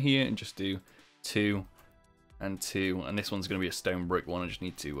skip 1 here and just do 2 and 2, and this one's going to be a stone brick one. I just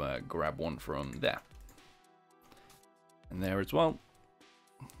need to grab 1 from there and there as well.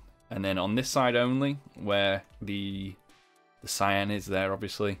 And then on this side only, where the cyan is there,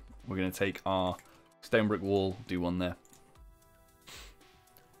 obviously, we're going to take our stone brick wall, do 1 there.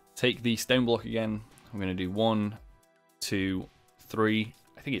 Take the stone block again. I'm going to do 1, 2, 3.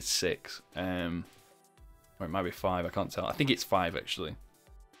 I think it's 6. Or it might be 5, I can't tell. I think it's 5 actually.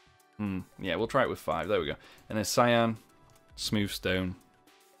 Yeah, we'll try it with 5. There we go. And then cyan, smooth stone,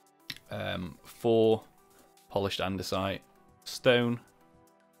 4 polished andesite, stone,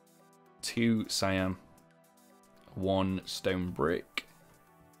 2 cyan, 1 stone brick.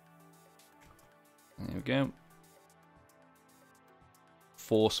 There we go.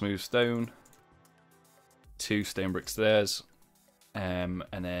 4 smooth stone, 2 stone brick stairs, and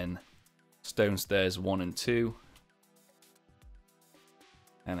then stone stairs 1 and 2,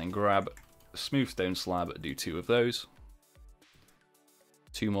 and then grab a smooth stone slab, do 2 of those,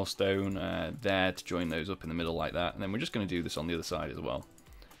 2 more stone there to join those up in the middle like that, and then we're just going to do this on the other side as well.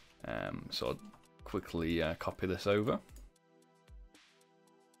 So I'll quickly copy this over.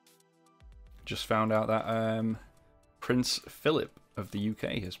 just found out that Prince Philip of the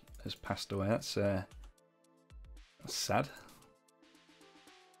UK has passed away. That's sad.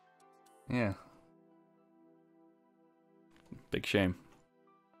 Yeah. Big shame.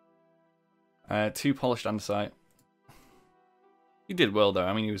 2 polished andesite. He did well though.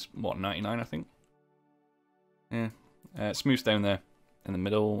 I mean, he was what, 99, I think. Yeah. Smooth stone there in the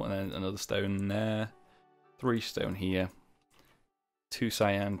middle, and then another stone there. 3 stone here. 2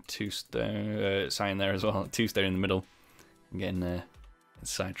 cyan, 2 stone, cyan there as well. 2 stone in the middle. I'm getting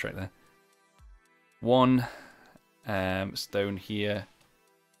sidetracked there. 1 stone here.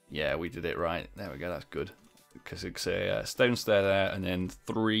 Yeah, we did it right. There we go. That's good. Because it's a stone stair there, and then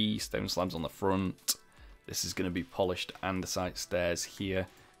 3 stone slabs on the front. This is going to be polished andesite stairs here.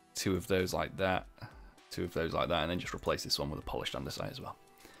 2 of those like that. 2 of those like that, and then just replace this one with a polished andesite as well.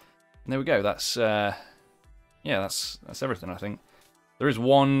 And there we go. That's yeah, that's everything, I think. There is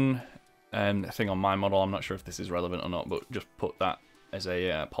one thing on my model. I'm not sure if this is relevant or not, but just put that as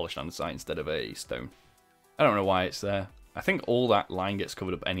a polished andesite instead of a stone. I don't know why it's there. I think all that line gets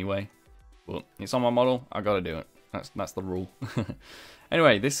covered up anyway. But it's on my model. I gotta do it. That's the rule.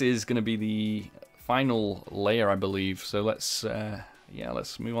 Anyway, this is gonna be the final layer, I believe. So let's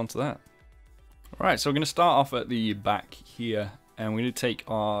move on to that. All right. So we're gonna start off at the back here, and we're gonna take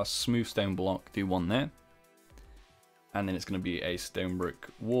our smooth stone block, do 1 there. And then it's going to be a stone brick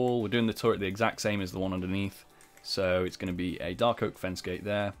wall. We're doing the turret the exact same as the one underneath. So it's going to be a dark oak fence gate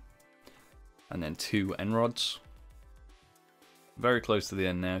there. And then 2 end rods. Very close to the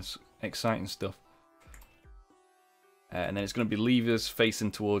end now. It's exciting stuff. And then it's going to be levers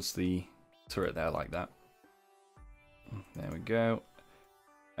facing towards the turret there like that. There we go.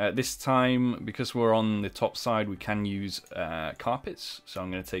 This time, because we're on the top side, we can use carpets. So I'm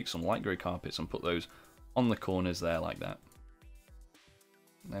going to take some light grey carpets and put those on the corners there like that.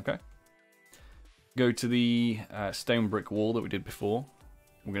 Okay. Go to the stone brick wall that we did before.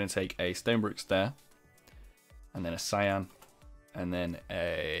 We're going to take a stone brick stair, and then a cyan, and then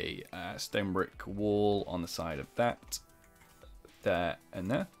a stone brick wall on the side of that, there and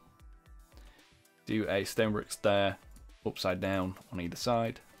there. Do a stone brick stair upside down on either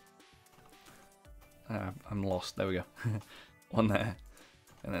side. I'm lost. There we go. One there,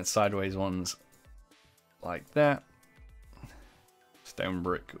 and then sideways ones like that. Stone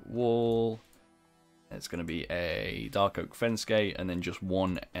brick wall. It's going to be a dark oak fence gate, and then just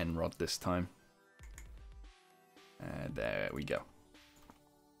 1 end rod this time. There we go.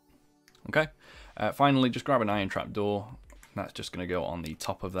 Okay. Finally, just grab an iron trap door. That's just going to go on the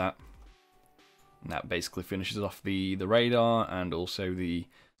top of that. And that basically finishes off the radar and also the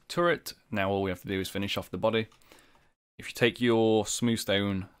turret. Now all we have to do is finish off the body. If you take your smooth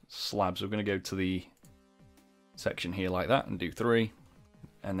stone slabs, we're going to go to the section here like that and do 3,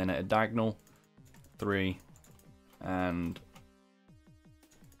 and then at a diagonal 3 and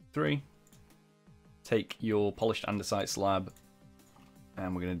 3. Take your polished andesite slab,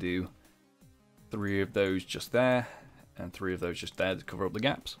 and we're going to do 3 of those just there and 3 of those just there to cover up the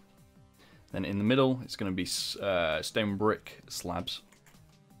gaps. Then in the middle it's going to be stone brick slabs,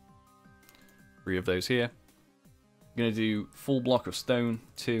 3 of those here. We're going to do full block of stone,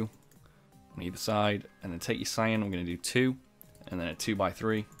 2 on either side, and then take your cyan. We're going to do 2, and then a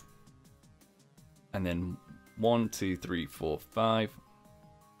 2x3, and then 1, 2, 3, 4, 5,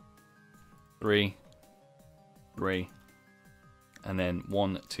 3, 3, and then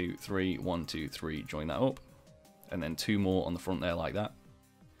 1, 2, 3, 1, 2, 3. Join that up, and then 2 more on the front there like that.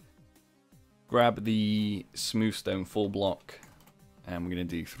 Grab the smooth stone full block, and we're going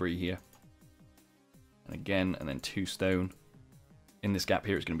to do 3 here, and again, and then 2 stone. In this gap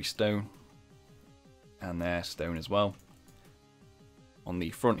here, it's going to be stone. And there, stone as well. On the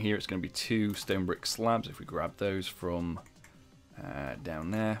front here, it's going to be 2 stone brick slabs. If we grab those from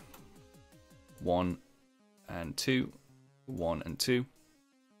down there, 1 and 2, 1 and 2.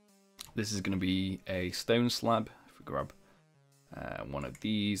 This is going to be a stone slab. If we grab one of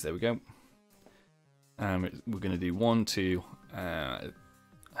these, there we go. We're going to do 1, 2. How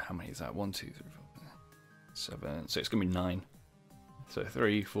many is that? 1, 2, 3, 4, 7. So it's going to be 9. So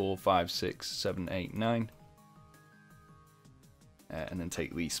 3, 4, 5, 6, 7, 8, 9. And then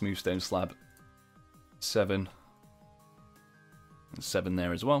take the smooth stone slab, 7. And 7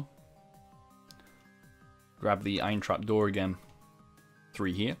 there as well. Grab the iron trap door again,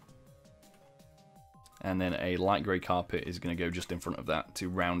 3 here. And then a light grey carpet is going to go just in front of that to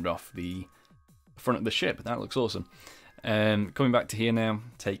round off the front of the ship. That looks awesome. Coming back to here now,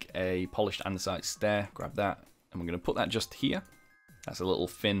 take a polished andesite stair, grab that, and we're going to put that just here. That's a little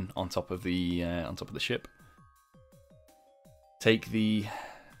fin on top of the ship. Take the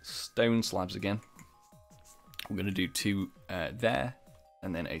stone slabs again. We're going to do 2 there,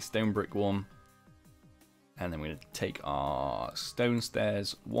 and then a stone brick one. And then we're going to take our stone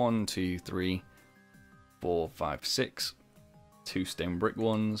stairs, 1, 2, 3, 4, 5, 6, 2 stone brick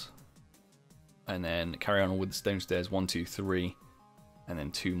ones, and then carry on with the stone stairs, 1, 2, 3, and then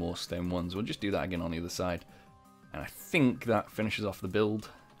 2 more stone ones. We'll just do that again on the other side. And I think that finishes off the build.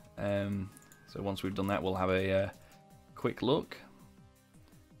 So once we've done that, we'll have a quick look.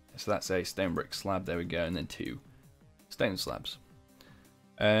 So that's a stone brick slab, there we go, and then 2 stone slabs.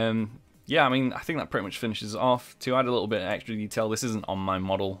 Yeah, I mean, I think that pretty much finishes off. To add a little bit of extra detail, this isn't on my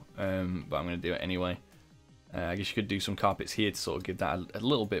model, but I'm going to do it anyway. I guess you could do some carpets here to sort of give that a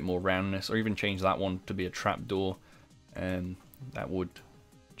little bit more roundness, or even change that one to be a trapdoor. That would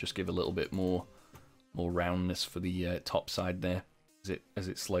just give a little bit more roundness for the top side there as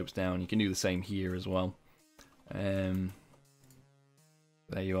it slopes down. You can do the same here as well. There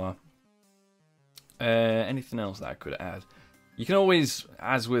you are. Anything else that I could add? You can always,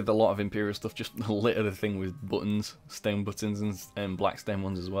 as with a lot of Imperial stuff, just litter the thing with buttons, stone buttons, and black stone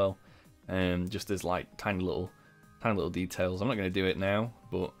ones as well. Just as like tiny little details. I'm not going to do it now,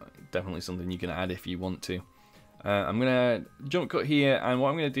 but definitely something you can add if you want to. I'm going to jump cut here, and what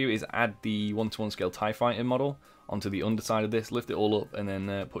I'm going to do is add the 1:1 scale TIE fighter model onto the underside of this, lift it all up, and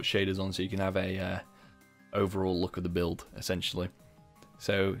then put shaders on so you can have a overall look of the build, essentially.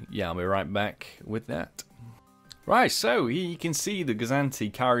 So yeah, I'll be right back with that. Right, so here you can see the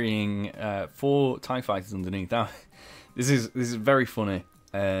Gozanti carrying 4 TIE fighters underneath. Now, this is very funny.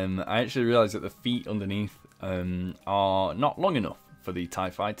 I actually realised that the feet underneath are not long enough for the TIE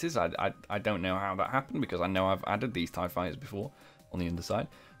fighters. I don't know how that happened, because I know I've added these TIE fighters before on the underside.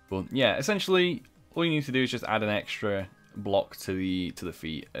 But yeah, essentially all you need to do is just add an extra block to the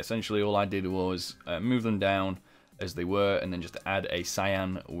feet. Essentially all I did was move them down as they were, and then just add a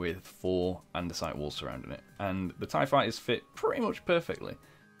cyan with 4 andesite walls surrounding it. And the TIE fighters fit pretty much perfectly.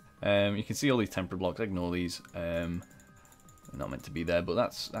 You can see all these temporary blocks, ignore these. They're not meant to be there, but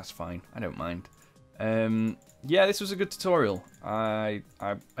that's fine. I don't mind. Yeah, this was a good tutorial. I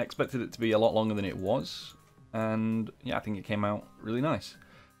expected it to be a lot longer than it was, and yeah, I think it came out really nice.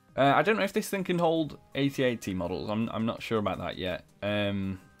 I don't know if this thing can hold AT-AT models. I'm not sure about that yet.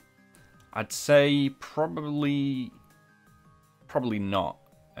 I'd say probably not,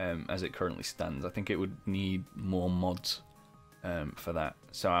 as it currently stands. I think it would need more mods for that.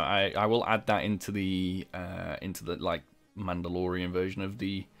 So I will add that into the like Mandalorian version of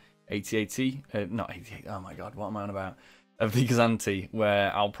the AT-AT, not AT-AT, oh my god, what am I on about? Of the Gozanti,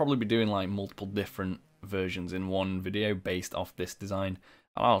 where I'll probably be doing like multiple different versions in one video based off this design.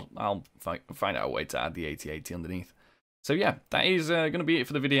 I'll find out a way to add the AT-AT underneath. So yeah, that is going to be it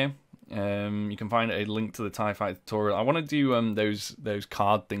for the video. You can find a link to the TIE Fighter tutorial. I want to do those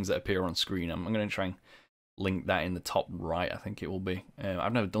card things that appear on screen. I'm going to try and link that in the top right, I think it will be.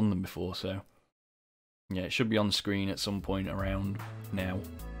 I've never done them before, so yeah, it should be on the screen at some point around now.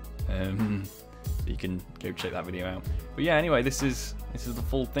 You can go check that video out. But yeah, anyway, this is the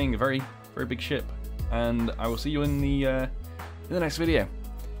full thing. A very big ship, and I will see you in the next video.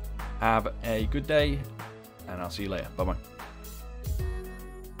 Have a good day, and I'll see you later. Bye bye.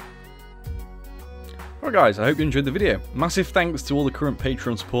 Alright guys, I hope you enjoyed the video. Massive thanks to all the current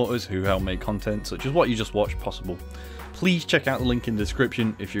Patreon supporters who help make content such as what you just watched possible. Please check out the link in the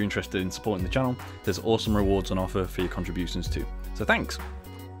description if you're interested in supporting the channel. There's awesome rewards on offer for your contributions too. So thanks!